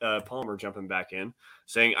Leeds Palmer jumping back in,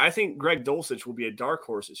 saying, I think Greg Dulcich will be a dark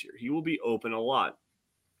horse this year. He will be open a lot.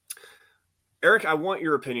 Eric, I want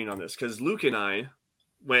your opinion on this because Luke and I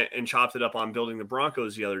went and chopped it up on Building the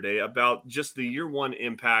Broncos the other day about just the year one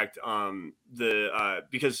impact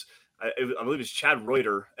because I believe it's Chad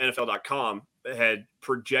Reuter, NFL.com, had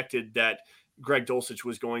projected that Greg Dulcich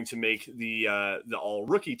was going to make the all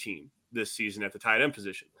rookie team this season at the tight end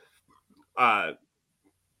position.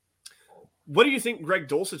 What do you think Greg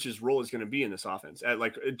Dulcich's role is going to be in this offense?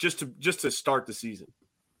 Just to start the season.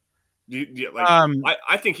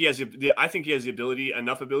 I think he has the ability,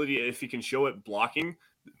 enough ability, if he can show it blocking,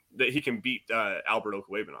 that he can beat Albert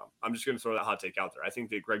Okwuegbunam. I'm just going to throw that hot take out there. I think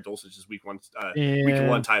that Greg Dulcich is week one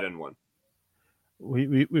tight end one.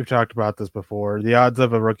 We've talked about this before. The odds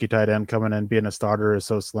of a rookie tight end coming in being a starter is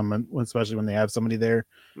so slim, especially when they have somebody there.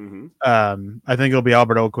 Mm-hmm. I think it'll be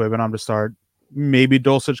Albert Okwuegbunam to start. Maybe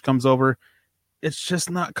Dulcich comes over. It's just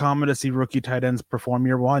not common to see rookie tight ends perform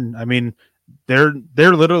year one. I mean, they're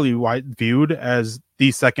literally viewed as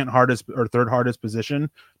the second hardest or third hardest position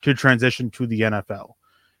to transition to the NFL.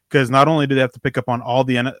 Because not only do they have to pick up on all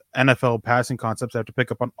the NFL passing concepts, they have to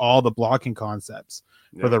pick up on all the blocking concepts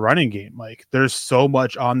for the running game. Like, there's so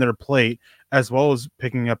much on their plate, as well as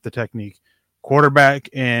picking up the technique. Quarterback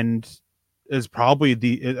is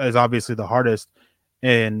obviously the hardest,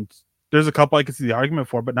 and there's a couple I could see the argument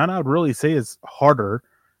for, but none I would really say is harder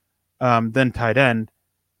than tight end.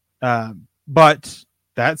 But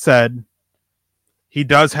that said, he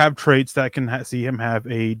does have traits that can see him have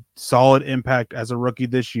a solid impact as a rookie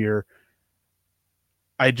this year.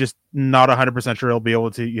 I just not 100% sure he'll be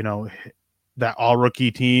able to, that all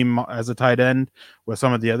rookie team as a tight end with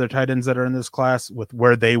some of the other tight ends that are in this class with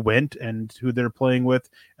where they went and who they're playing with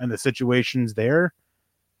and the situations there.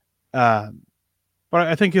 But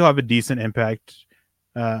I think he'll have a decent impact,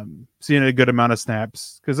 seeing a good amount of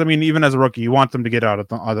snaps. Because even as a rookie, you want them to get out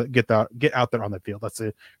there on the field. That's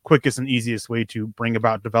the quickest and easiest way to bring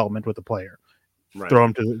about development with a player. Right. Throw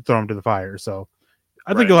him to the fire. So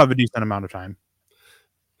I think he'll have a decent amount of time.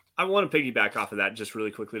 I want to piggyback off of that just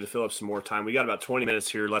really quickly to fill up some more time. We got about 20 minutes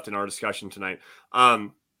here left in our discussion tonight.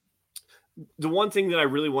 The one thing that I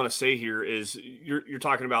really want to say here is you're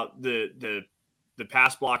talking about the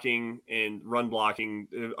pass blocking and run blocking,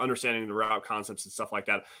 understanding the route concepts and stuff like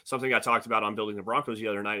that. Something I talked about on Building the Broncos the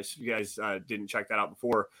other night. If you guys didn't check that out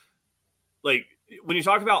before, like when you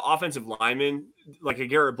talk about offensive linemen, like a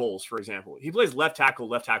Garrett Bowles, for example, he plays left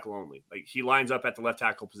tackle only. Like he lines up at the left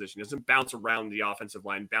tackle position. He doesn't bounce around the offensive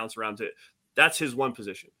line, that's his one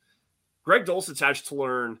position. Greg Dulcich has to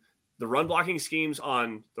learn the run blocking schemes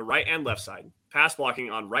on the right and left side, pass blocking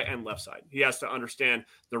on right and left side. He has to understand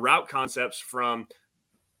the route concepts from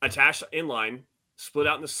attached inline, split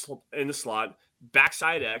out in the slot,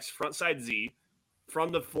 backside X, front side Z,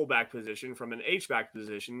 from the fullback position, from an H-back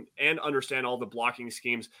position, and understand all the blocking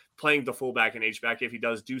schemes, playing the fullback and H-back if he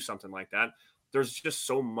does do something like that. There's just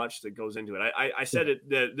so much that goes into it. I said it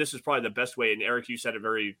that this is probably the best way, and Eric, you said it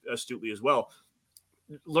very astutely as well.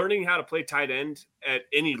 Learning how to play tight end at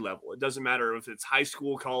any level, it doesn't matter if it's high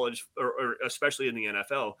school, college, or especially in the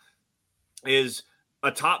NFL, is a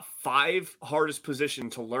top 5 hardest position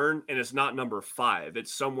to learn, and it's not number 5.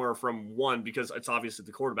 It's somewhere from 1 because it's obviously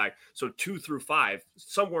the quarterback. So 2 through 5,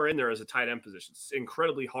 somewhere in there is a tight end position. It's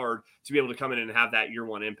incredibly hard to be able to come in and have that year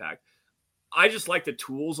 1 impact. I just like the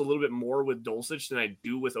tools a little bit more with Dulcich than I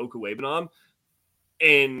do with Okuwebanam.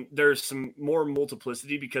 And there's some more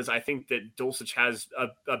multiplicity because I think that Dulcich has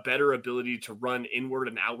a better ability to run inward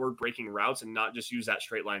and outward breaking routes and not just use that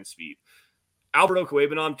straight line speed. Albert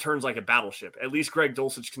Okuwebanam turns like a battleship. At least Greg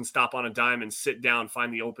Dulcich can stop on a dime and sit down,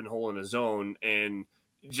 find the open hole in a zone, and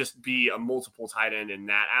just be a multiple tight end in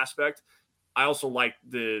that aspect. I also like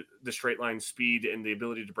the straight line speed and the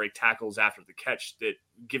ability to break tackles after the catch that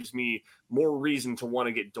gives me more reason to want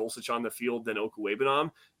to get Dulcich on the field than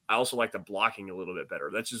Okuwebanam. I also like the blocking a little bit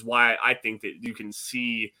better. That's just why I think that you can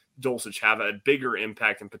see Dulcich have a bigger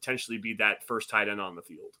impact and potentially be that first tight end on the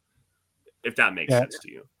field, if that makes sense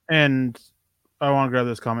to you. And I want to grab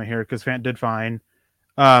this comment here because Fant did fine.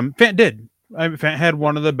 Fant had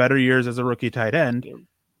one of the better years as a rookie tight end.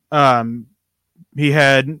 He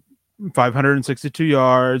had 562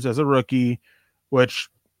 yards as a rookie, which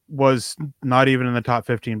was not even in the top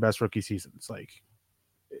 15 best rookie seasons. Like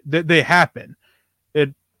they happen.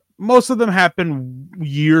 Most of them happened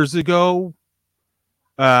years ago.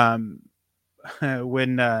 When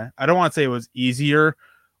I don't want to say it was easier,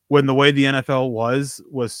 when the way the NFL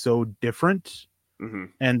was so different. Mm-hmm.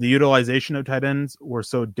 And the utilization of tight ends were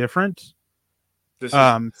so different.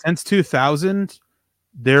 Since 2000,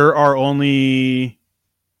 there are only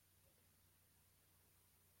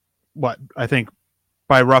I think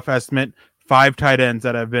by rough estimate, 5 tight ends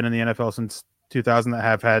that have been in the NFL since 2000 that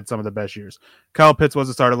have had some of the best years. Kyle Pitts was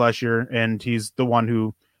a starter last year, and he's the one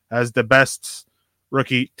who has the best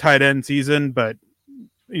rookie tight end season, but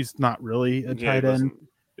he's not really a tight end.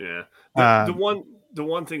 Yeah. The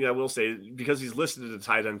one thing I will say, because he's listed at the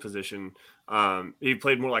tight end position, he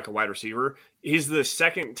played more like a wide receiver. He's the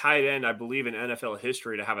second tight end, I believe, in NFL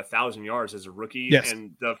history to have 1,000 yards as a rookie,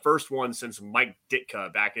 and the first one since Mike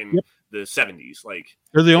Ditka back in the 70s. Like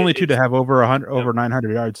they're the only two to have over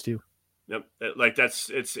 900 yards too. Yep, like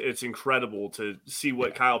it's incredible to see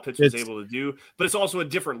what Kyle Pitts was able to do, but it's also a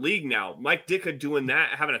different league now. Mike Ditka doing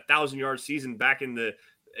that, having 1,000-yard season back in the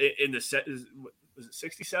set, was it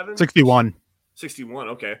 67? 61.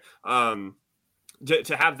 Okay.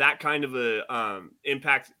 To have that kind of a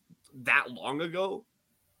impact that long ago,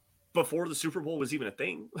 before the Super Bowl was even a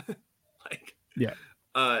thing, it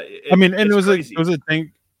was a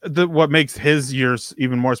thing. What makes his years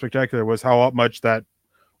even more spectacular was how much that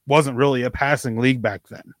wasn't really a passing league back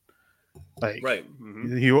then.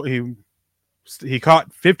 Mm-hmm. He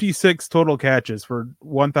caught 56 total catches for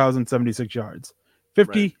 1,076 yards.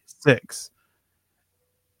 56. Right.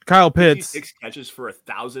 Kyle Pitts 56 catches for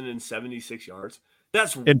 1,076 yards.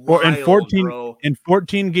 That's in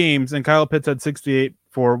 14 games, and Kyle Pitts had 68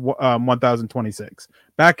 for 1,026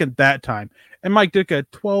 back at that time. And Mike Ditka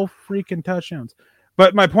had 12 freaking touchdowns.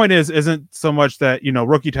 But my point isn't so much that,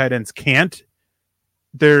 rookie tight ends can't.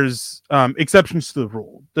 There's exceptions to the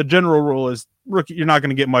rule. The general rule is rookie. You're not going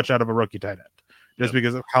to get much out of a rookie tight end just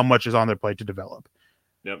because of how much is on their plate to develop.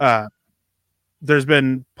 Yep. There's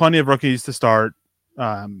been plenty of rookies to start.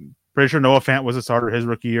 Pretty sure Noah Fant was a starter his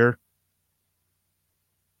rookie year.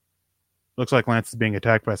 Looks like Lance is being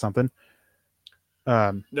attacked by something.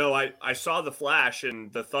 No, I saw the flash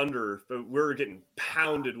and the thunder, but we're getting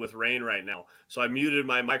pounded with rain right now. So I muted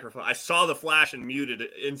my microphone. I saw the flash and muted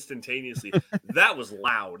it instantaneously. That was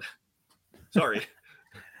loud. Sorry.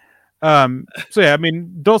 So yeah, I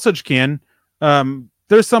mean, Dulcich can.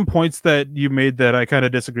 There's some points that you made that I kind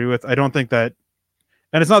of disagree with. I don't think that,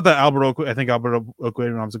 and it's not that I think Albert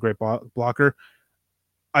Okwuegbunam's a great blocker.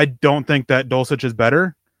 I don't think that Dulcich is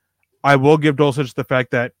better. I will give Dulcich the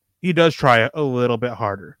fact that he does try a little bit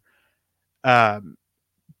harder. But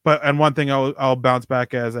one thing I'll bounce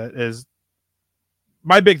back as is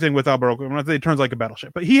my big thing with Albert Okwuegbunam. He turns like a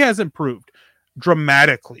battleship, but he has improved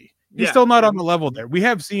dramatically. He's still not on the level there. We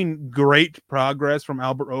have seen great progress from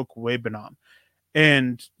Albert Okwuegbunam,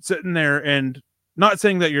 and sitting there and not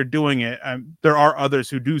saying that you're doing it. There are others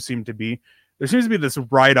who do seem to be. There seems to be this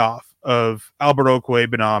write-off of Albert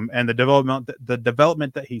Okwuegbunam and the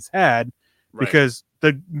development that he's had because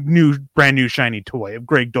the brand new shiny toy of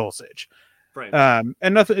Greg Dulcich. Right. And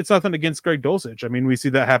it's nothing against Greg Dulcich. I mean, we see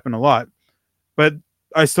that happen a lot, but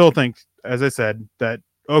I still think, as I said, that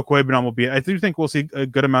Okwuegbunam will be. I do think we'll see a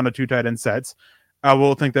good amount of 2 tight end sets. I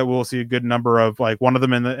will think that we'll see a good number of one of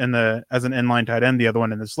them in the as an inline tight end, the other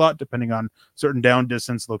one in the slot, depending on certain down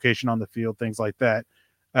distance, location on the field, things like that.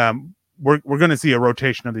 We're going to see a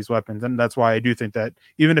rotation of these weapons, and that's why I do think that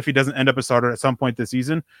even if he doesn't end up a starter at some point this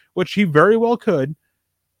season, which he very well could,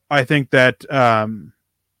 I think that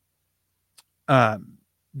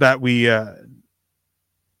that we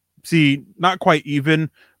see not quite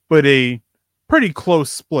even, but a pretty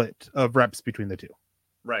close split of reps between the two.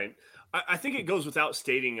 Right. I think it goes without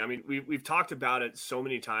stating. I mean, we've talked about it so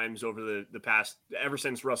many times over the past, ever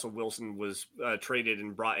since Russell Wilson was traded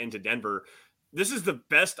and brought into Denver. This is the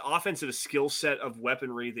best offensive skill set of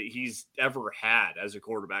weaponry that he's ever had as a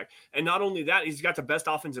quarterback. And not only that, he's got the best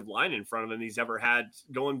offensive line in front of him he's ever had,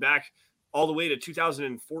 going back all the way to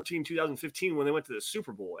 2014, 2015 when they went to the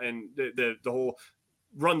Super Bowl and the whole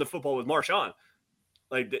run the football with Marshawn.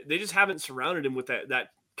 Like, they just haven't surrounded him with that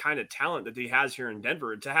kind of talent that he has here in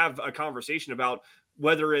Denver. To have a conversation about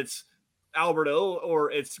whether it's Albert O or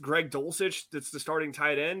it's Greg Dulcich that's the starting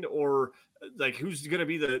tight end, or like who's going to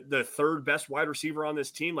be the third best wide receiver on this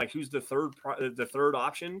team, like who's the third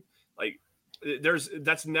option, like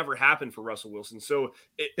that's never happened for Russell Wilson. So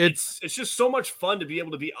it's just so much fun to be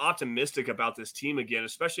able to be optimistic about this team again,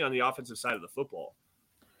 especially on the offensive side of the football.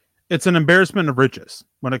 It's an embarrassment of riches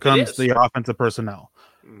when it comes to the offensive personnel.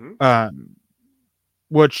 Mm-hmm.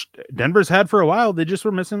 Which Denver's had for a while. They just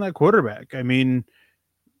were missing that quarterback. I mean,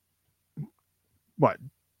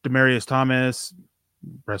 Demaryius Thomas,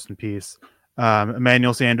 rest in peace.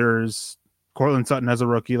 Emmanuel Sanders, Cortland Sutton as a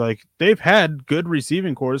rookie. Like, they've had good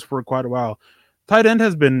receiving cores for quite a while. Tight end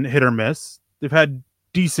has been hit or miss. They've had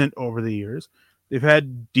decent over the years. They've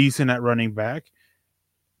had decent at running back,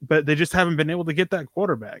 but they just haven't been able to get that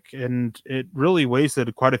quarterback. And it really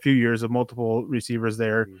wasted quite a few years of multiple receivers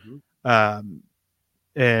there. Mm-hmm.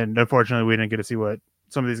 And unfortunately, we didn't get to see what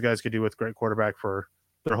some of these guys could do with great quarterback for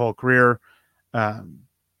their whole career.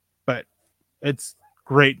 But it's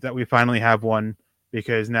great that we finally have one,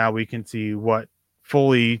 because now we can see what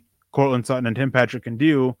fully Cortland Sutton and Tim Patrick can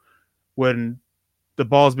do when the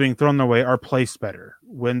ball's being thrown their way, are placed better,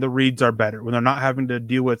 when the reads are better, when they're not having to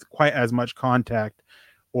deal with quite as much contact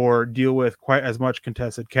or deal with quite as much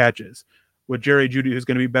contested catches. With Jerry Jeudy, who's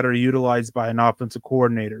going to be better utilized by an offensive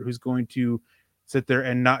coordinator, who's going to sit there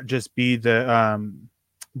and not just be the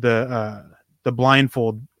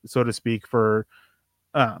blindfold, so to speak, for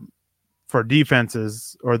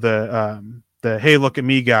defenses, or the hey, look at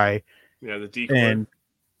me guy. Yeah, the decoy. And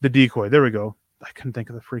the decoy. There we go. I couldn't think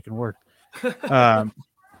of the freaking word.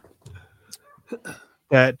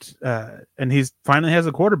 And he's finally has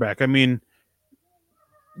a quarterback. I mean,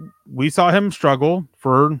 we saw him struggle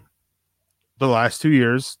for the last 2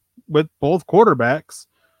 years with both quarterbacks.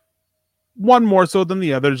 One more so than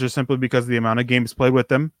the others, just simply because of the amount of games played with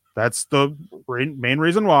them. That's the main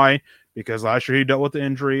reason why, because last year he dealt with the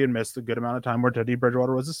injury and missed a good amount of time where Teddy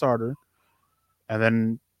Bridgewater was a starter. And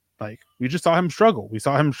then, we just saw him struggle.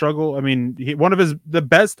 I mean,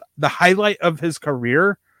 the highlight of his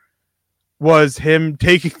career was him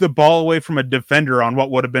taking the ball away from a defender on what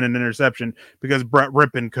would have been an interception because Brett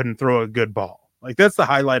Rippon couldn't throw a good ball. Like, that's the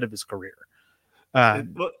highlight of his career,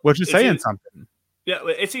 which is saying something. Yeah,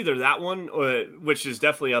 it's either that one, which is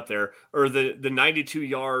definitely up there, or the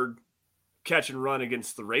 92-yard catch and run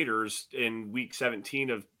against the Raiders in week 17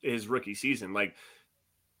 of his rookie season. Like,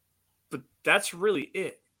 but that's really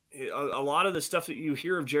it. A lot of the stuff that you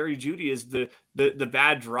hear of Jerry Jeudy is the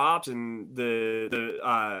bad drops and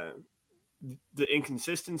the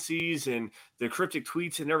inconsistencies and the cryptic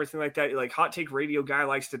tweets and everything like that. Like, Hot Take Radio guy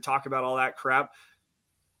likes to talk about all that crap.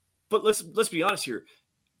 But let's be honest here.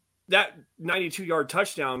 That 92-yard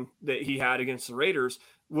touchdown that he had against the Raiders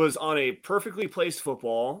was on a perfectly placed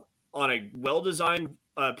football, on a well-designed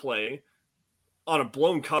play, on a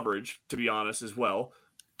blown coverage, to be honest, as well.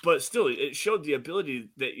 But still, it showed the ability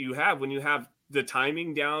that you have when you have the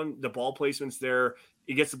timing down, the ball placement's there,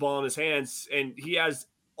 he gets the ball in his hands, and he has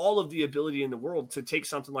all of the ability in the world to take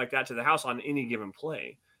something like that to the house on any given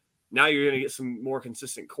play. Now you're going to get some more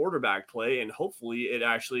consistent quarterback play, and hopefully it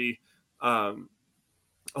actually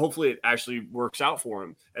works out for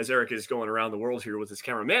him, as Eric is going around the world here with his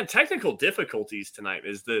camera. Man, technical difficulties tonight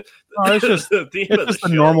is it's just the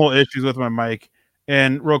normal issues with my mic.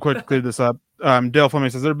 And real quick to clear this up, Dale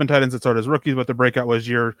Fleming says there have been tight ends that started as rookies, but the breakout was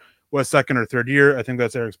second or third year. I think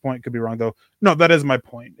that's Eric's point. Could be wrong though. No, that is my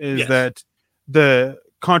point. That the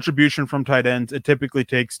contribution from tight ends, it typically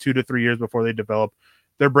takes 2 to 3 years before they develop.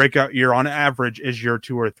 Their breakout year on average is year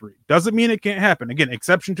 2 or 3. Doesn't mean it can't happen. Again,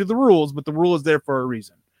 exception to the rules, but the rule is there for a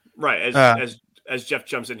reason. Right. As Jeff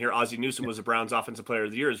jumps in here, Ozzie Newsome was the Browns Offensive Player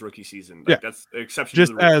of the Year his rookie season. That's an exception to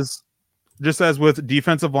the rule. Just as with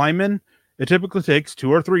defensive linemen, it typically takes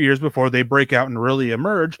 2 or 3 years before they break out and really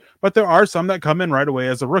emerge, but there are some that come in right away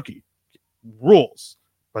as a rookie. Rules,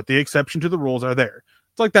 but the exception to the rules are there.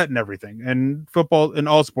 It's like that in everything, and football and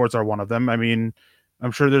all sports are one of them. I mean,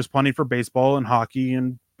 I'm sure there's plenty for baseball and hockey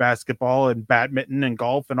and basketball and badminton and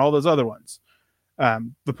golf and all those other ones.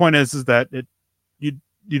 The point is that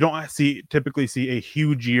you don't typically see a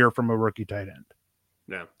huge year from a rookie tight end.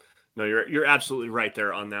 Yeah. No, you're absolutely right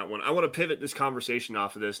there on that one. I want to pivot this conversation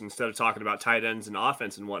off of this instead of talking about tight ends and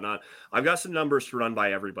offense and whatnot. I've got some numbers to run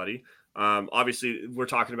by everybody. Obviously, we're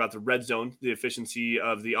talking about the red zone, the efficiency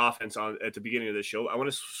of the offense at the beginning of this show. I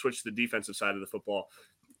want to switch to the defensive side of the football.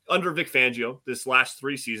 Under Vic Fangio, this last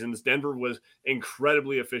 3 seasons, Denver was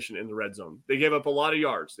incredibly efficient in the red zone. They gave up a lot of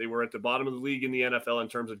yards. They were at the bottom of the league in the NFL in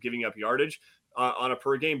terms of giving up yardage on a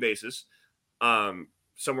per-game basis.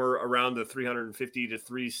 Somewhere around the 350 to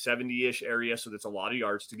 370-ish area, so that's a lot of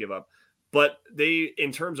yards to give up. But they,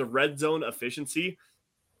 in terms of red zone efficiency,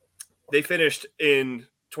 they finished in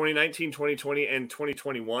 2019, 2020, and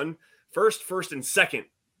 2021 first, and second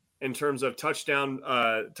in terms of touchdown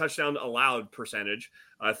allowed percentage.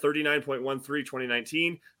 39.13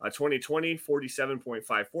 2019, 2020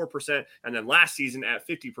 47.54%, and then last season at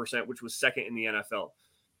 50%, which was second in the NFL.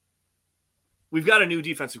 We've got a new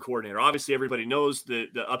defensive coordinator. Obviously, everybody knows the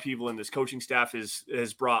upheaval in this coaching staff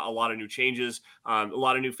has brought a lot of new changes, a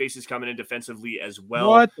lot of new faces coming in defensively as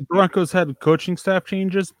well. What? The Broncos had coaching staff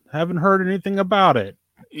changes? Haven't heard anything about it.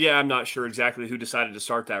 Yeah, I'm not sure exactly who decided to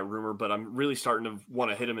start that rumor, but I'm really starting to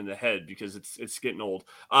want to hit him in the head because it's getting old.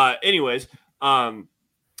 Anyways,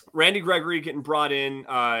 Randy Gregory getting brought in.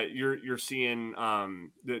 You're seeing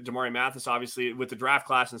the Damari Mathis, obviously, with the draft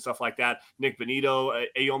class and stuff like that. Nick Benito,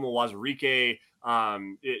 Ayoma Wazirike.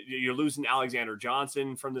 You're losing Alexander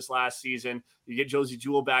Johnson from this last season. You get Josie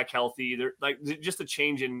Jewell back healthy. They're like just a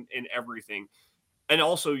change in everything. And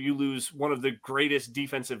also you lose one of the greatest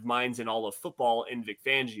defensive minds in all of football in Vic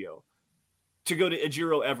Fangio to go to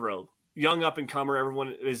Ejiro Evero. Young up-and-comer,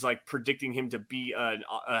 everyone is like predicting him to be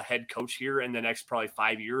a head coach here in the next probably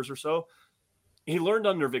 5 years or so. He learned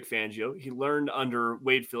under Vic Fangio. He learned under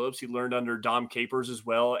Wade Phillips. He learned under Dom Capers as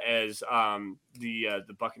well as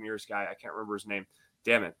the Buccaneers guy. I can't remember his name.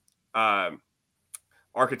 Damn it.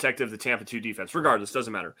 Architect of the Tampa 2 defense. Regardless,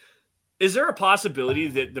 doesn't matter. Is there a possibility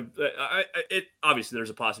that obviously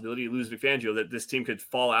there's a possibility you lose Vic Fangio that this team could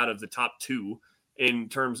fall out of the top 2 in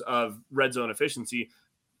terms of red zone efficiency?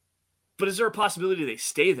 But is there a possibility they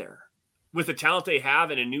stay there with the talent they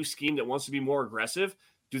have and a new scheme that wants to be more aggressive?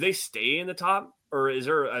 Do they stay in the top, or is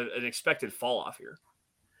there an expected fall off here?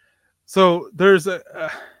 So there's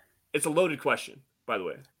it's a loaded question, by the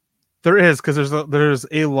way. There is, because there's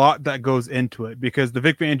a lot that goes into it, because the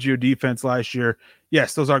Vic Fangio defense last year,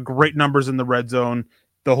 yes, those are great numbers in the red zone.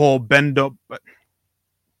 The whole bend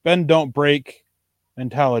don't break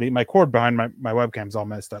mentality. My cord behind my webcam's all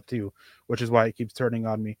messed up too, which is why it keeps turning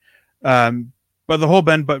on me. But the whole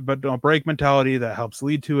bend but don't break mentality that helps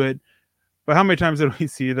lead to it. But how many times did we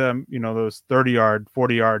see them, those 30-yard,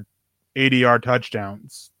 40-yard, 80-yard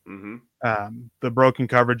touchdowns? The broken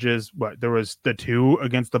coverages, there was the 2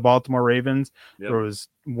 against the Baltimore Ravens. Yep. There was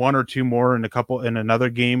 1 or 2 more in another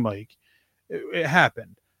game. Like it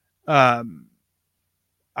happened.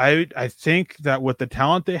 I think that with the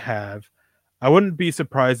talent they have, I wouldn't be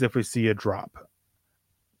surprised if we see a drop.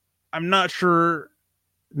 I'm not sure,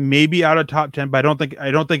 maybe out of top 10, but I don't think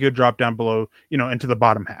it would drop down below, into the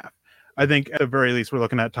bottom half. I think at the very least we're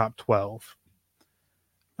looking at top 12.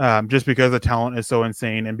 Just because the talent is so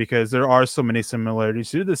insane and because there are so many similarities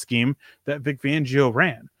to the scheme that Vic Fangio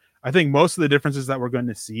ran. I think most of the differences that we're going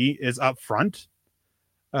to see is up front,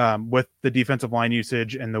 with the defensive line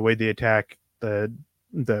usage and the way they attack the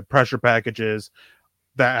pressure packages,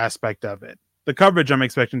 that aspect of it. The coverage I'm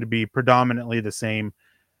expecting to be predominantly the same,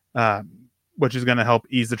 which is going to help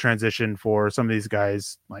ease the transition for some of these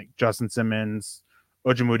guys like Justin Simmons,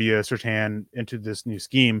 Ojemudia, Surtain into this new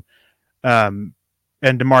scheme.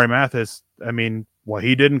 And Damari Mathis, what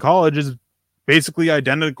he did in college is basically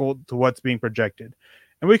identical to what's being projected.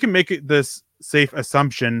 And we can make it this safe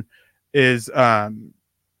assumption is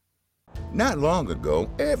not long ago,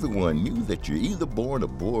 everyone knew that you're either born a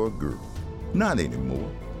boy or a girl. Not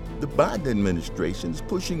anymore. The Biden administration is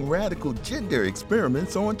pushing radical gender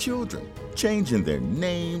experiments on children, changing their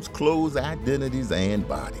names, clothes, identities, and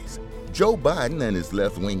bodies. Joe Biden and his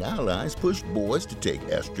left-wing allies push boys to take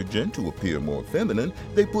estrogen to appear more feminine.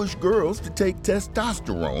 They push girls to take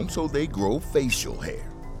testosterone so they grow facial hair.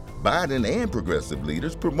 Biden and progressive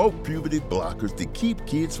leaders promote puberty blockers to keep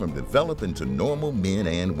kids from developing to normal men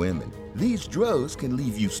and women. These drugs can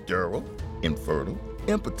leave you sterile, infertile,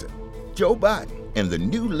 impotent. Joe Biden and the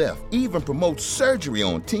new left even promote surgery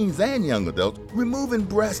on teens and young adults, removing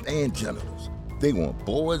breast and genitals. They want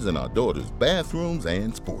boys in our daughters' bathrooms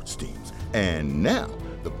and sports teams. And now,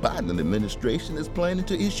 the Biden administration is planning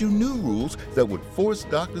to issue new rules that would force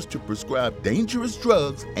doctors to prescribe dangerous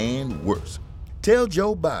drugs and worse. Tell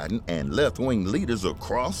Joe Biden and left-wing leaders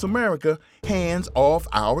across America, hands off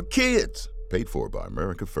our kids. Paid for by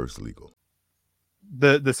America First Legal.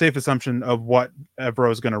 The safe assumption of what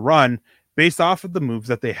Evero is going to run based off of the moves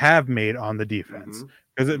that they have made on the defense.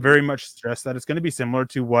 Because it very much suggests that it's going to be similar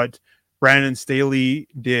to what Brandon Staley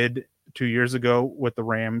did 2 years ago with the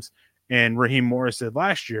Rams and Raheem Morris did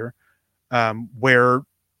last year, where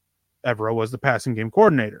Evero was the passing game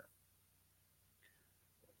coordinator.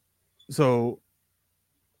 So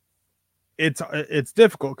it's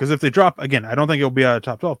difficult because if they drop, again, I don't think it'll be out of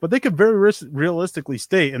top 12, but they could very realistically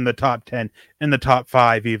stay in the top 10, in the top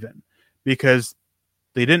 5 even, because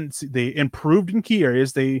they improved in key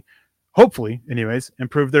areas. They hopefully, anyways,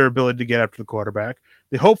 improved their ability to get after the quarterback.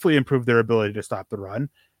 They hopefully improved their ability to stop the run.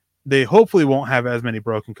 They hopefully won't have as many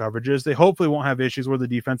broken coverages. They hopefully won't have issues where the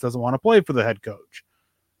defense doesn't want to play for the head coach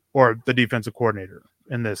or the defensive coordinator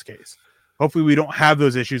in this case. Hopefully we don't have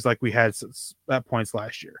those issues like we had at points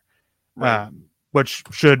last year, right. Which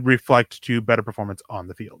should reflect to better performance on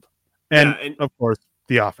the field. And of course,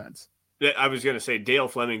 the offense. I was going to say Dale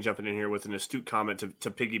Fleming jumping in here with an astute comment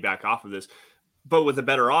to piggyback off of this. But with a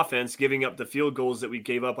better offense, giving up the field goals that we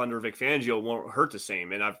gave up under Vic Fangio won't hurt the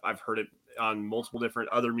same. And I've heard it on multiple different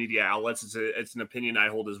other media outlets. It's an opinion I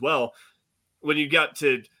hold as well. When you got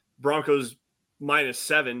to Broncos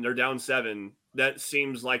 -7, they're down 7. That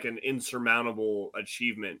seems like an insurmountable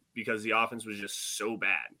achievement because the offense was just so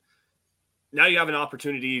bad. Now you have an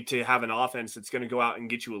opportunity to have an offense that's going to go out and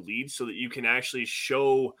get you a lead so that you can actually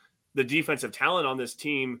show the defensive talent on this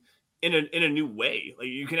team in a new way. Like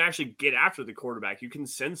you can actually get after the quarterback. You can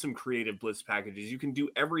send some creative blitz packages. You can do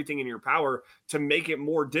everything in your power to make it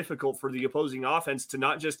more difficult for the opposing offense to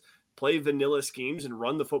not just play vanilla schemes and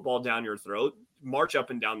run the football down your throat, march up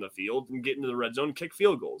and down the field and get into the red zone, kick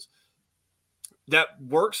field goals. That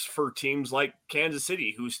works for teams like Kansas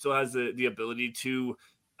City, who still has the ability to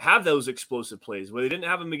have those explosive plays. Well, they didn't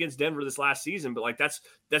have them against Denver this last season, but like that's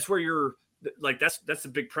where you're like, that's the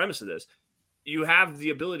big premise of this. You have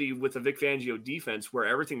the ability with the Vic Fangio defense where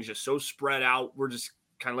everything's just so spread out. We're just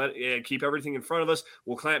kind of keep everything in front of us.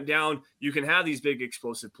 We'll clamp down. You can have these big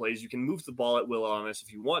explosive plays. You can move the ball at will on us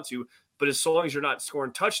if you want to, but as long as you're not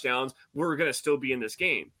scoring touchdowns, we're going to still be in this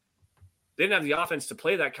game. They didn't have the offense to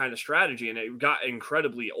play that kind of strategy, and it got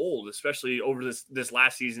incredibly old, especially over this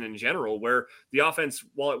last season in general, where the offense,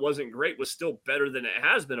 while it wasn't great, was still better than it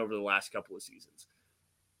has been over the last couple of seasons.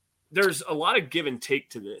 There's a lot of give and take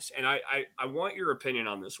to this, and I want your opinion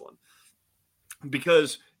on this one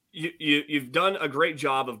because you've done a great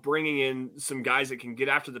job of bringing in some guys that can get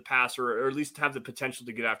after the passer, or at least have the potential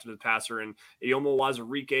to get after the passer. And Eyomo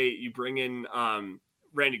Wazirike, you bring in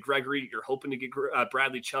Randy Gregory. You're hoping to get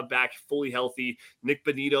Bradley Chubb back fully healthy. Nick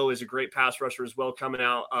Benito is a great pass rusher as well, coming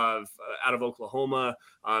out of Oklahoma.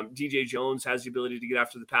 DJ Jones has the ability to get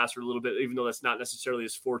after the passer a little bit, even though that's not necessarily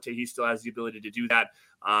his forte. He still has the ability to do that.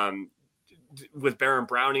 With Baron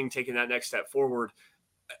Browning taking that next step forward,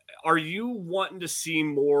 are you wanting to see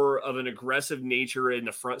more of an aggressive nature in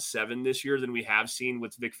the front seven this year than we have seen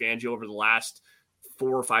with Vic Fangio over the last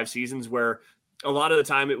 4 or 5 seasons, where a lot of the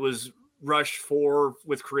time it was rush 4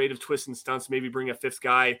 with creative twists and stunts, maybe bring a 5th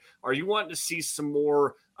guy? Are you wanting to see some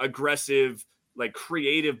more aggressive, like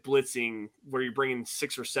creative blitzing where you're bringing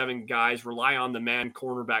 6 or 7 guys, rely on the man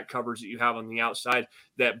cornerback coverage that you have on the outside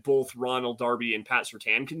that both Ronald Darby and Pat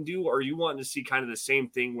Surtain can do? Or are you wanting to see kind of the same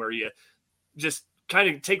thing where you just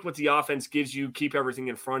kind of take what the offense gives you, keep everything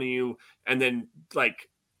in front of you, and then like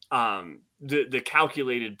the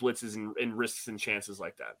calculated blitzes and risks and chances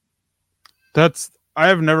like that? I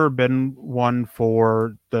have never been one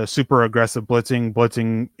for the super aggressive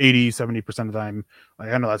blitzing 80, 70% of the time.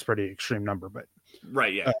 Like, I know that's a pretty extreme number, but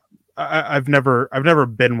right. Yeah. I've never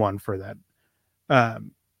been one for that.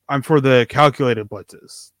 I'm for the calculated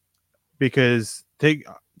blitzes because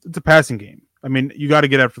it's a passing game. I mean, you got to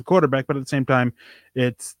get after the quarterback, but at the same time,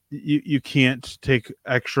 it's you can't take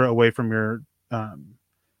extra away from your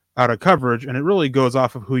out of coverage, and it really goes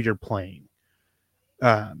off of who you're playing.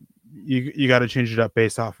 You got to change it up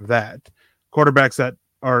based off of that. Quarterbacks that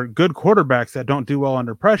are good quarterbacks that don't do well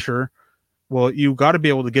under pressure, well, you got to be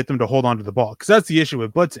able to get them to hold on to the ball, because that's the issue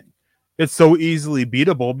with blitzing. It's so easily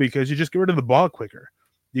beatable because you just get rid of the ball quicker.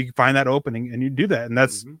 You can find that opening and you do that, and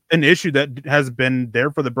that's an issue that has been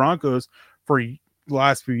there for the Broncos for the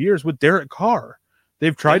last few years with Derek Carr.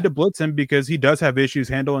 They've tried to blitz him because he does have issues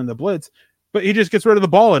handling the blitz, but he just gets rid of the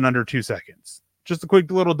ball in under 2 seconds. Just a quick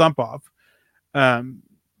little dump off.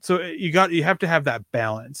 So you have to have that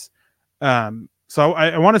balance. So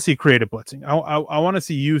I want to see creative blitzing. I want to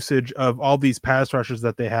see usage of all these pass rushers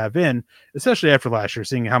that they have in, especially after last year,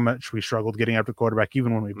 seeing how much we struggled getting after quarterback,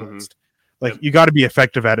 even when we blitzed. Like, you got to be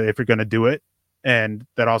effective at it if you're going to do it. And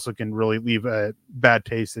that also can really leave a bad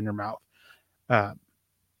taste in your mouth. But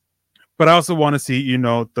I also want to see,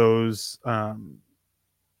 those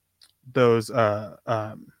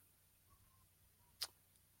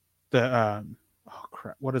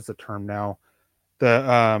what is the term now?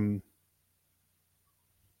 I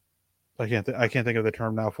can't think of the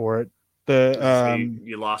term now for it.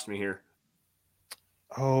 You lost me here.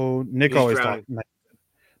 Nick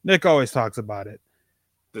always talks about it.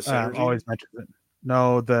 The synergy? Always mentions it.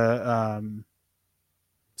 No, the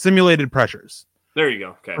simulated pressures. There you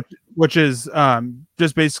go. Okay. Which is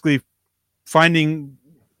just basically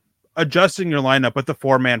adjusting your lineup with the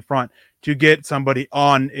 4-man front to get somebody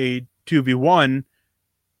on a 2v1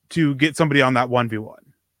 to get somebody on that 1v1.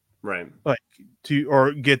 Right.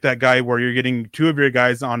 Or get that guy where you're getting 2 of your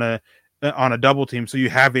guys on a double team, so you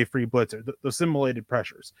have a free blitzer. The simulated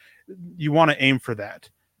pressures. You want to aim for that.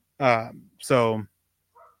 So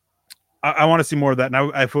I want to see more of that, and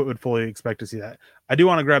I would fully expect to see that. I do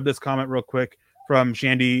want to grab this comment real quick from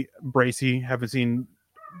Shandy Bracey. Haven't seen,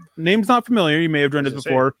 name's not familiar. You may have joined us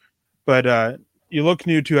before, but you look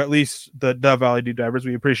new to at least the Dove Valley Deep Divers.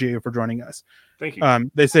 We appreciate you for joining us. Thank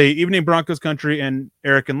you. They say, evening Broncos country and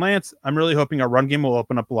Eric and Lance. I'm really hoping our run game will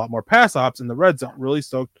open up a lot more pass ops in the red zone. Really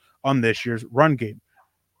stoked on this year's run game.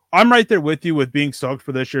 I'm right there with you with being stoked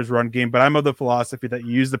for this year's run game, but I'm of the philosophy that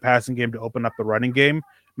you use the passing game to open up the running game,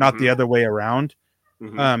 not the other way around.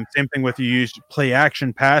 Same thing with you use play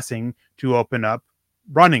action passing to open up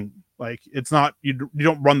running. Like, it's not, you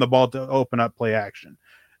don't run the ball to open up play action.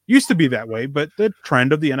 Used to be that way, but the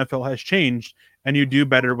trend of the NFL has changed, and you do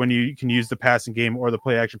better when you can use the passing game or the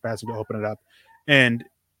play action passing to open it up. And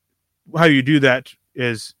how you do that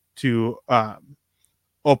is to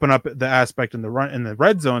open up the aspect in the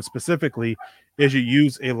red zone specifically, is you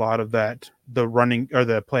use a lot of that, the running or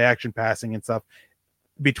the play action passing and stuff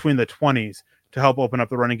between the 20s to help open up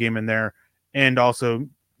the running game in there. And also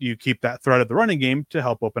you keep that threat of the running game to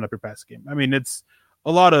help open up your passing game. I mean, it's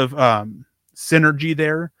a lot of synergy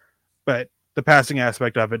there, but the passing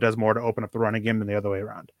aspect of it does more to open up the running game than the other way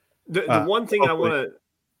around. The one thing I want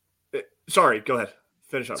to, sorry, go ahead,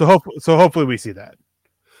 finish up. So hopefully we see that,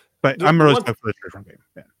 but I'm really stoked for the run game.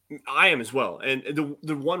 Yeah. I am as well. And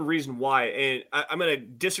the one reason why, and I'm going to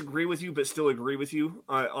disagree with you, but still agree with you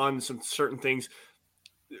on some certain things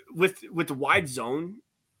with the wide zone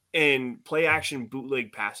and play action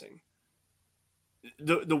bootleg passing.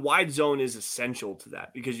 The wide zone is essential to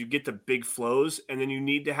that because you get the big flows, and then you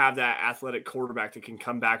need to have that athletic quarterback that can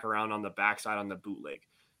come back around on the backside on the bootleg.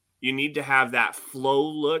 You need to have that flow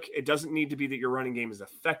look. It doesn't need to be that your running game is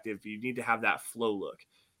effective, but you need to have that flow look.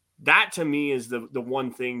 That to me is the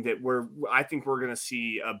one thing that I think we're going to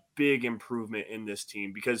see a big improvement in this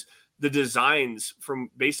team, because the designs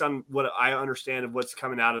based on what I understand of what's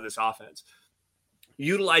coming out of this offense,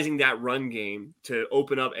 utilizing that run game to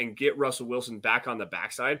open up and get Russell Wilson back on the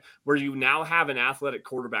backside, where you now have an athletic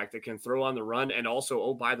quarterback that can throw on the run. And also,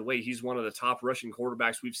 oh, by the way, he's one of the top rushing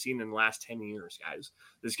quarterbacks we've seen in the last 10 years, guys.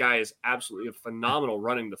 This guy is absolutely phenomenal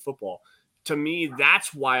running the football. To me,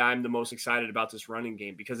 that's why I'm the most excited about this running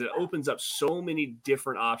game, because it opens up so many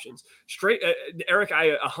different options. Eric,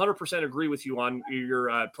 I 100% agree with you on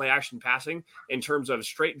your play action passing in terms of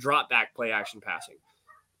straight drop back play action passing.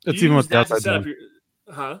 It's even with outside zone.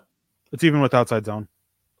 It's even with outside zone.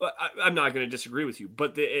 I'm not going to disagree with you,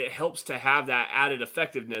 but it helps to have that added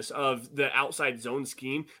effectiveness of the outside zone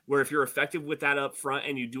scheme, where if you're effective with that up front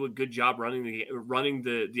and you do a good job running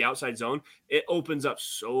the outside zone, it opens up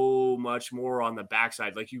so much more on the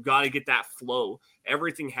backside. Like, you got to get that flow.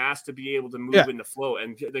 Everything has to be able to move in the flow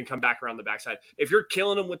and then come back around the backside. If you're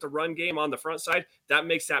killing them with the run game on the front side, that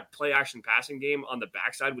makes that play action passing game on the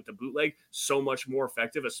backside with the bootleg so much more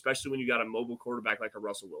effective, especially when you got a mobile quarterback like a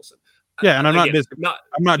Russell Wilson. Yeah, and I'm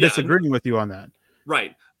not disagreeing with you on that.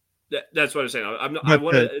 Right. That's what I'm saying. I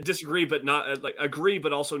want to disagree, but not agree,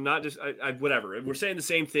 but also not just whatever. We're saying the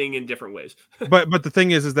same thing in different ways. but the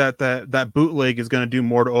thing is that bootleg is going to do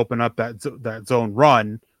more to open up that zone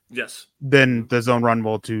run. Yes. Than the zone run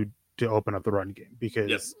will to open up the run game,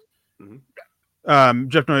 because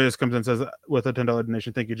Jeff Noyes comes in and says, with a $10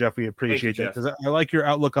 donation, thank you, Jeff. We appreciate that, because I like your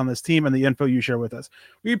outlook on this team and the info you share with us.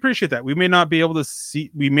 We appreciate that. We may not see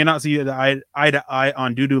the eye to eye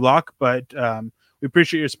on Dudu Lock, but we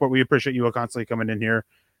appreciate your support. We appreciate you constantly coming in here.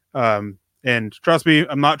 And trust me,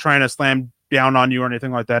 I'm not trying to slam down on you or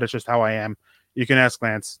anything like that. It's just how I am. You can ask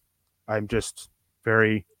Lance. I'm just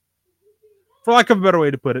very, for lack of a better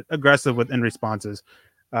way to put it, aggressive in responses.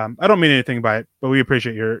 I don't mean anything by it, but we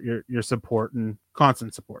appreciate your support and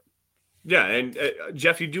constant support. Yeah, and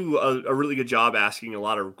Jeff, you do a really good job asking a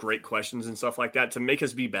lot of great questions and stuff like that to make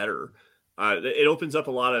us be better. It opens up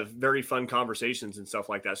a lot of very fun conversations and stuff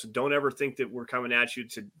like that. So don't ever think that we're coming at you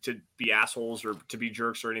to be assholes or to be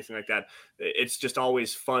jerks or anything like that. It's just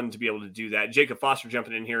always fun to be able to do that. Jacob Foster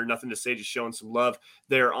jumping in here. Nothing to say, just showing some love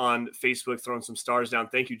there on Facebook, throwing some stars down.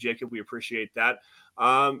 Thank you, Jacob. We appreciate that.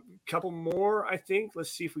 Couple more, I think.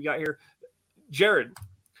 Let's see if we got here. Jared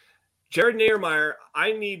Niermeyer,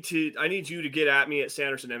 I need you to get at me at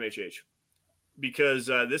Sanderson MHH. Because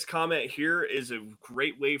this comment here is a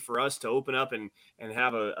great way for us to open up and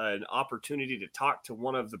have an opportunity to talk to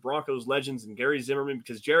one of the Broncos legends and Gary Zimmerman,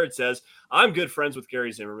 because Jared says, I'm good friends with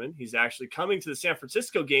Gary Zimmerman. He's actually coming to the San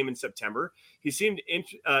Francisco game in September. He seemed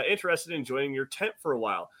interested in joining your tent for a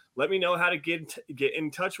while. Let me know how to get in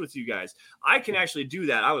touch with you guys. I can actually do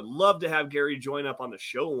that. I would love to have Gary join up on the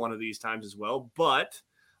show one of these times as well, but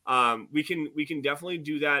we can definitely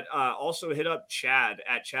do that. Also hit up Chad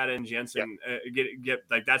at Chad and Jensen. Get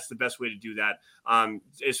like, that's the best way to do that.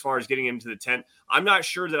 As far as getting him to the tent, I'm not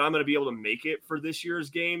sure that I'm going to be able to make it for this year's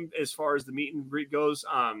game as far as the meet and greet goes.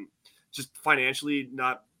 Just financially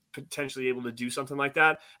not potentially able to do something like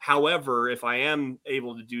that. However, if I am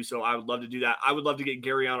able to do so, I would love to do that. I would love to get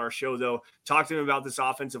Gary on our show, though. Talk to him about this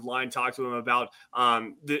offensive line. Talk to him about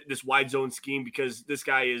this wide zone scheme, because this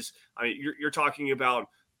guy is, I mean, you're talking about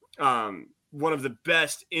one of the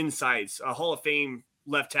best insights, a Hall of Fame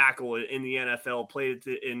left tackle in the NFL, played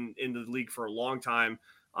in the league for a long time,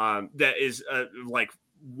 that is like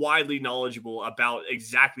widely knowledgeable about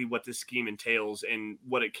exactly what this scheme entails and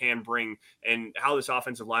what it can bring and how this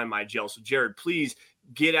offensive line might gel. So Jared, please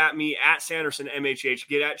get at me at Sanderson MHH,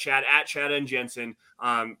 get at Chad and Jensen.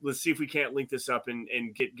 Let's see if we can't link this up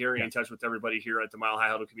and get Gary in touch with everybody here at the Mile High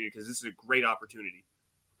Huddle community, because this is a great opportunity.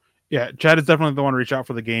 Yeah, Chad is definitely the one to reach out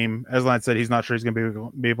for the game. As Lance said, he's not sure he's going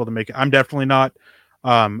to be able to make it. I'm definitely not.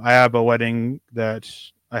 I have a wedding that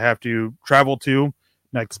I have to travel to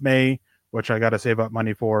next May, which I got to save up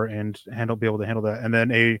money for and be able to handle that. And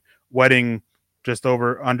then a wedding just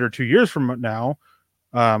under 2 years from now,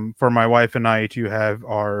 for my wife and I to have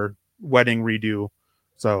our wedding redo.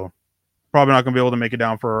 So probably not going to be able to make it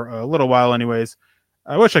down for a little while anyways.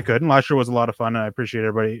 I wish I could. And last year was a lot of fun, and I appreciate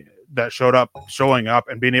everybody that showing up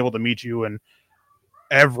and being able to meet you and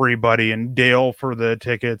everybody, and Dale for the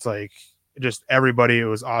tickets, like just everybody. It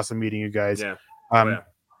was awesome meeting you guys. Yeah.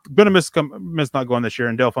 Gonna miss not going this year.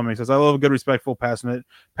 And Dale Fleming says, I love a good, respectful,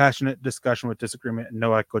 passionate discussion with disagreement and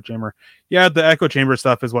no echo chamber. Yeah, the echo chamber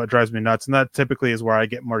stuff is what drives me nuts, and that typically is where I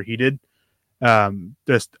get more heated.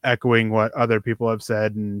 Just echoing what other people have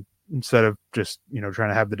said and instead of just, trying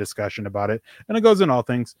to have the discussion about it. And it goes in all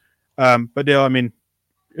things. But Dale, I mean,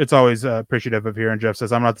 it's always appreciative of hearing. Jeff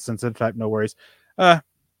says, I'm not the sensitive type. No worries.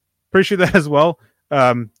 Appreciate that as well.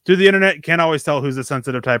 Through the internet, you can't always tell who's a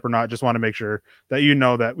sensitive type or not. Just want to make sure that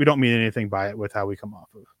that we don't mean anything by it with how we come off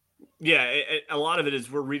of. Yeah, a lot of it is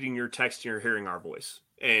we're reading your text and you're hearing our voice.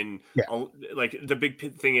 And like the big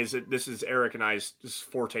thing is that this is Eric and I's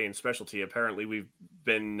forte and specialty. Apparently we've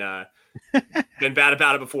been bad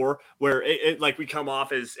about it before, where it like we come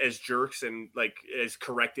off as jerks and like as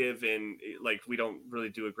corrective, and like we don't really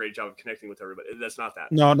do a great job of connecting with everybody. That's not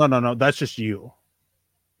that. No. That's just you.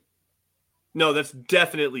 No, that's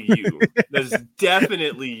definitely you. That's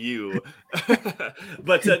definitely you.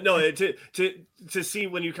 But no, to see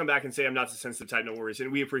when you come back and say I'm not the sensitive type, no worries,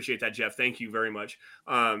 and we appreciate that, Jeff. Thank you very much.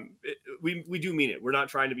 We do mean it. We're not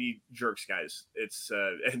trying to be jerks, guys. It's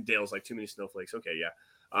and Dale's like too many snowflakes. Okay,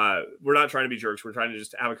 yeah. We're not trying to be jerks. We're trying to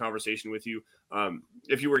just have a conversation with you.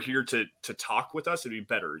 If you were here to talk with us, it'd be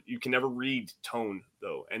better. You can never read tone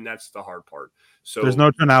though, and that's the hard part. So there's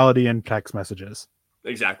no tonality in text messages.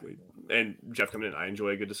 Exactly. And Jeff coming in, I enjoy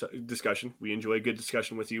a good discussion. We enjoy a good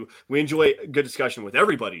discussion with you. We enjoy a good discussion with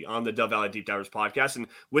everybody on the Dove Valley Deep Divers podcast. And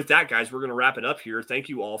with that, guys, we're going to wrap it up here. Thank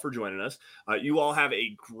you all for joining us. You all have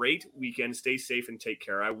a great weekend. Stay safe and take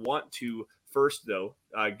care. I want to first, though,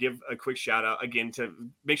 give a quick shout out again to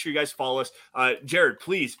make sure you guys follow us. Jared,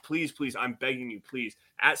 please, I'm begging you, please,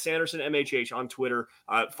 at Sanderson MHH on Twitter.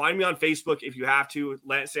 Find me on Facebook if you have to.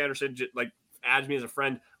 Lance Sanderson, add me as a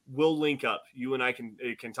friend. We'll link up. You and I can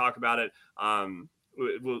talk about it.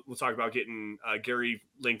 We'll talk about getting Gary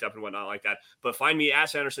linked up and whatnot like that. But find me at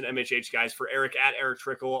Sanderson MHH, guys. For Eric, at Eric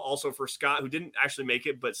Trickle. Also for Scott, who didn't actually make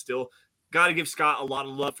it, but still got to give Scott a lot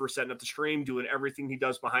of love for setting up the stream, doing everything he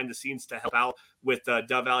does behind the scenes to help out with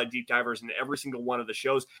Dove Valley Deep Divers and every single one of the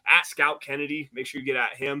shows. At Scout Kennedy, make sure you get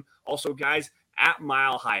at him. Also, guys, at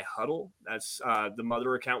Mile High Huddle. That's the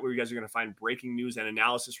mother account where you guys are going to find breaking news and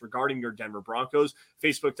analysis regarding your Denver Broncos.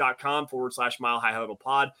 Facebook.com/Mile High Huddle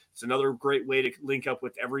Pod. It's another great way to link up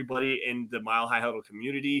with everybody in the Mile High Huddle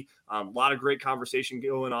community. A lot of great conversation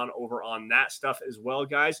going on over on that stuff as well,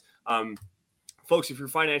 guys. Folks, if you're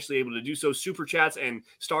financially able to do so, super chats and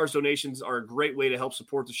stars donations are a great way to help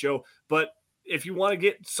support the show. But if you want to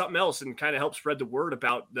get something else and kind of help spread the word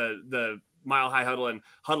about the Mile High Huddle and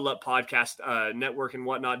Huddle Up Podcast Network and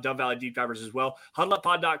whatnot, Dove Valley Deep Divers as well.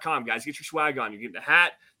 HuddleUpPod.com, guys. Get your swag on. You get the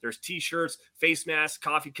hat. There's T-shirts, face masks,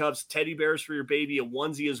 coffee cups, teddy bears for your baby, a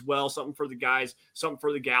onesie as well, something for the guys, something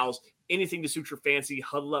for the gals, anything to suit your fancy.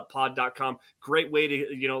 HuddleUpPod.com. Great way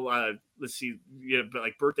to, let's see,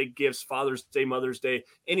 like birthday gifts, Father's Day, Mother's Day,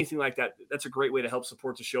 anything like that. That's a great way to help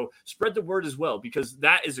support the show. Spread the word as well, because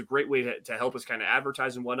that is a great way to help us kind of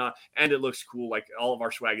advertise and whatnot. And it looks cool. Like all of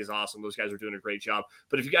our swag is awesome. Those guys are doing a great job.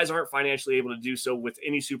 But if you guys aren't financially able to do so with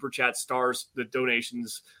any super chat, stars, the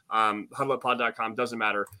donations, HuddleUpPod.com, doesn't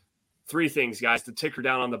matter. 3 things, guys. The ticker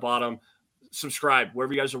down on the bottom. Subscribe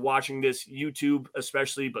wherever you guys are watching this, YouTube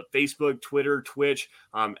especially, but Facebook, Twitter, Twitch,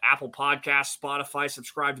 Apple Podcasts, Spotify.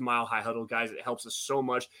 Subscribe to Mile High Huddle, guys. It helps us so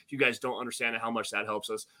much. You guys don't understand how much that helps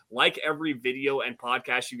us. Like every video and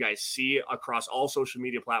podcast you guys see across all social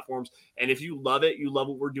media platforms. And if you love it, you love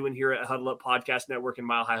what we're doing here at Huddle Up Podcast Network and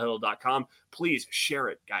MileHighHuddle.com, please share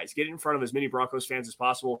it, guys. Get it in front of as many Broncos fans as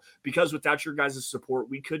possible, because without your guys' support,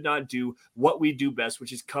 we could not do what we do best,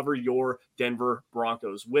 which is cover your Denver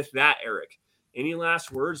Broncos. With that, Eric, any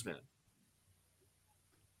last words, man?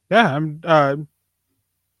 Yeah, I'm going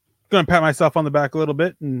to pat myself on the back a little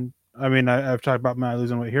bit. And I mean, I've talked about my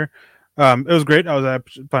losing weight here. It was great. I was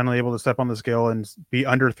finally able to step on the scale and be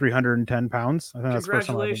under 310 pounds. I think that's the first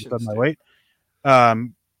time I've done my weight.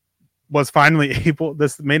 Was finally able,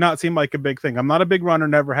 this may not seem like a big thing. I'm not a big runner,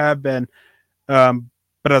 never have been. But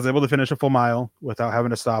I was able to finish a full mile without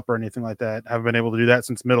having to stop or anything like that. I've been able to do that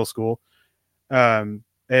since middle school. And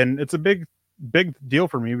it's a big deal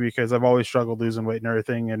for me because I've always struggled losing weight and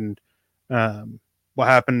everything. And what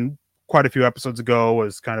happened quite a few episodes ago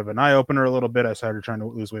was kind of an eye opener a little bit. I started trying to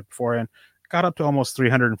lose weight beforehand, got up to almost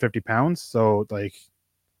 350 pounds. So like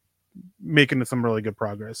making some really good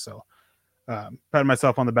progress. So patting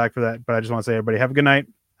myself on the back for that. But I just want to say, everybody, have a good night.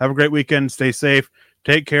 Have a great weekend. Stay safe.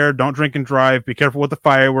 Take care. Don't drink and drive. Be careful with the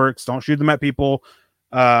fireworks. Don't shoot them at people.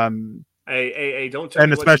 Hey, don't tell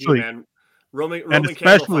me what to do, man. Roman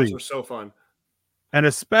candle fights are so fun. And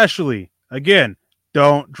especially, again,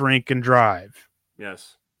 don't drink and drive.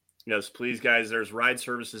 Yes, please, guys. There's ride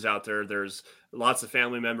services out there. There's lots of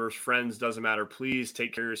family members, friends, doesn't matter. Please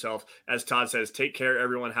take care of yourself. As Todd says, take care,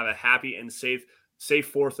 everyone. Have a happy and safe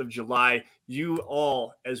safe 4th of July. You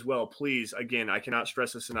all as well, please. Again, I cannot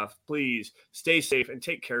stress this enough. Please stay safe and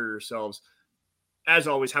take care of yourselves. As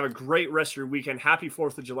always, have a great rest of your weekend. Happy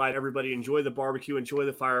 4th of July, everybody. Enjoy the barbecue. Enjoy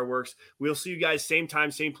the fireworks. We'll see you guys same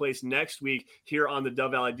time, same place next week here on the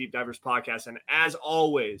Dove Valley Deep Divers podcast. And as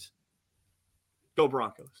always, go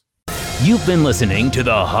Broncos. You've been listening to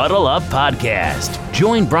the Huddle Up Podcast.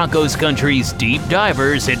 Join Broncos Country's deep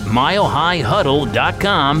divers at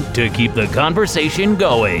milehighhuddle.com to keep the conversation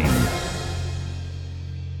going.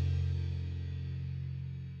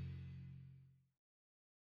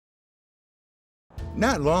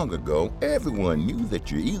 Not long ago, everyone knew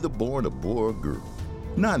that you're either born a boy or a girl.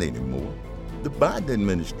 Not anymore. The Biden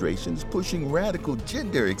administration is pushing radical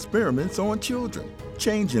gender experiments on children,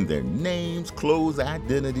 changing their names, clothes,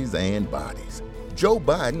 identities, and bodies. Joe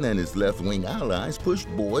Biden and his left-wing allies push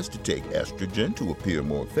boys to take estrogen to appear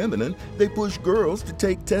more feminine. They push girls to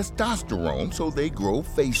take testosterone so they grow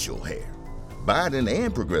facial hair. Biden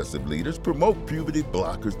and progressive leaders promote puberty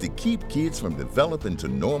blockers to keep kids from developing to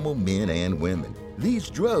normal men and women.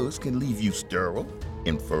 These drugs can leave you sterile,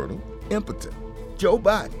 infertile, impotent. Joe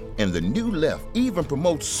Biden and the new left even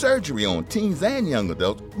promote surgery on teens and young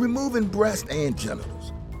adults, removing breasts and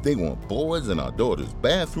genitals. They want boys in our daughters'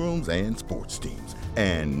 bathrooms and sports teams.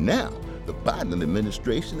 And now, the Biden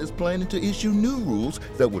administration is planning to issue new rules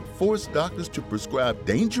that would force doctors to prescribe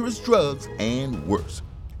dangerous drugs and worse.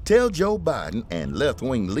 Tell Joe Biden and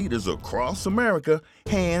left-wing leaders across America,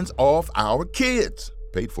 hands off our kids.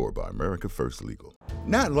 Paid for by America First Legal.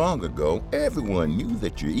 Not long ago, everyone knew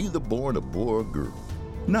that you're either born a boy or a girl.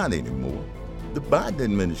 Not anymore. The Biden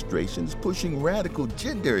administration is pushing radical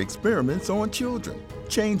gender experiments on children,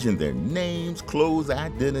 changing their names, clothes,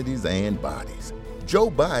 identities, and bodies. Joe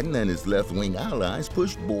Biden and his left-wing allies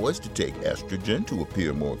push boys to take estrogen to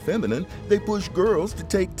appear more feminine. They push girls to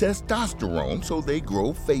take testosterone so they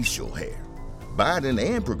grow facial hair. Biden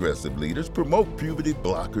and progressive leaders promote puberty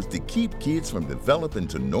blockers to keep kids from developing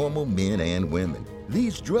to normal men and women.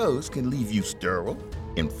 These drugs can leave you sterile,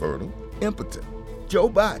 infertile, impotent. Joe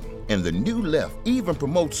Biden and the new left even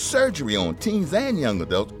promote surgery on teens and young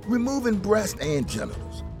adults, removing breasts and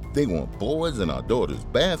genitals. They want boys in our daughters'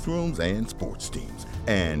 bathrooms and sports teams.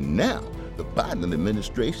 And now, the Biden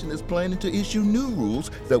administration is planning to issue new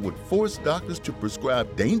rules that would force doctors to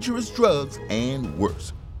prescribe dangerous drugs and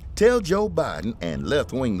worse. Tell Joe Biden and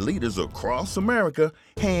left-wing leaders across America,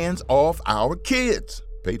 hands off our kids.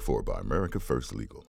 Paid for by America First Legal.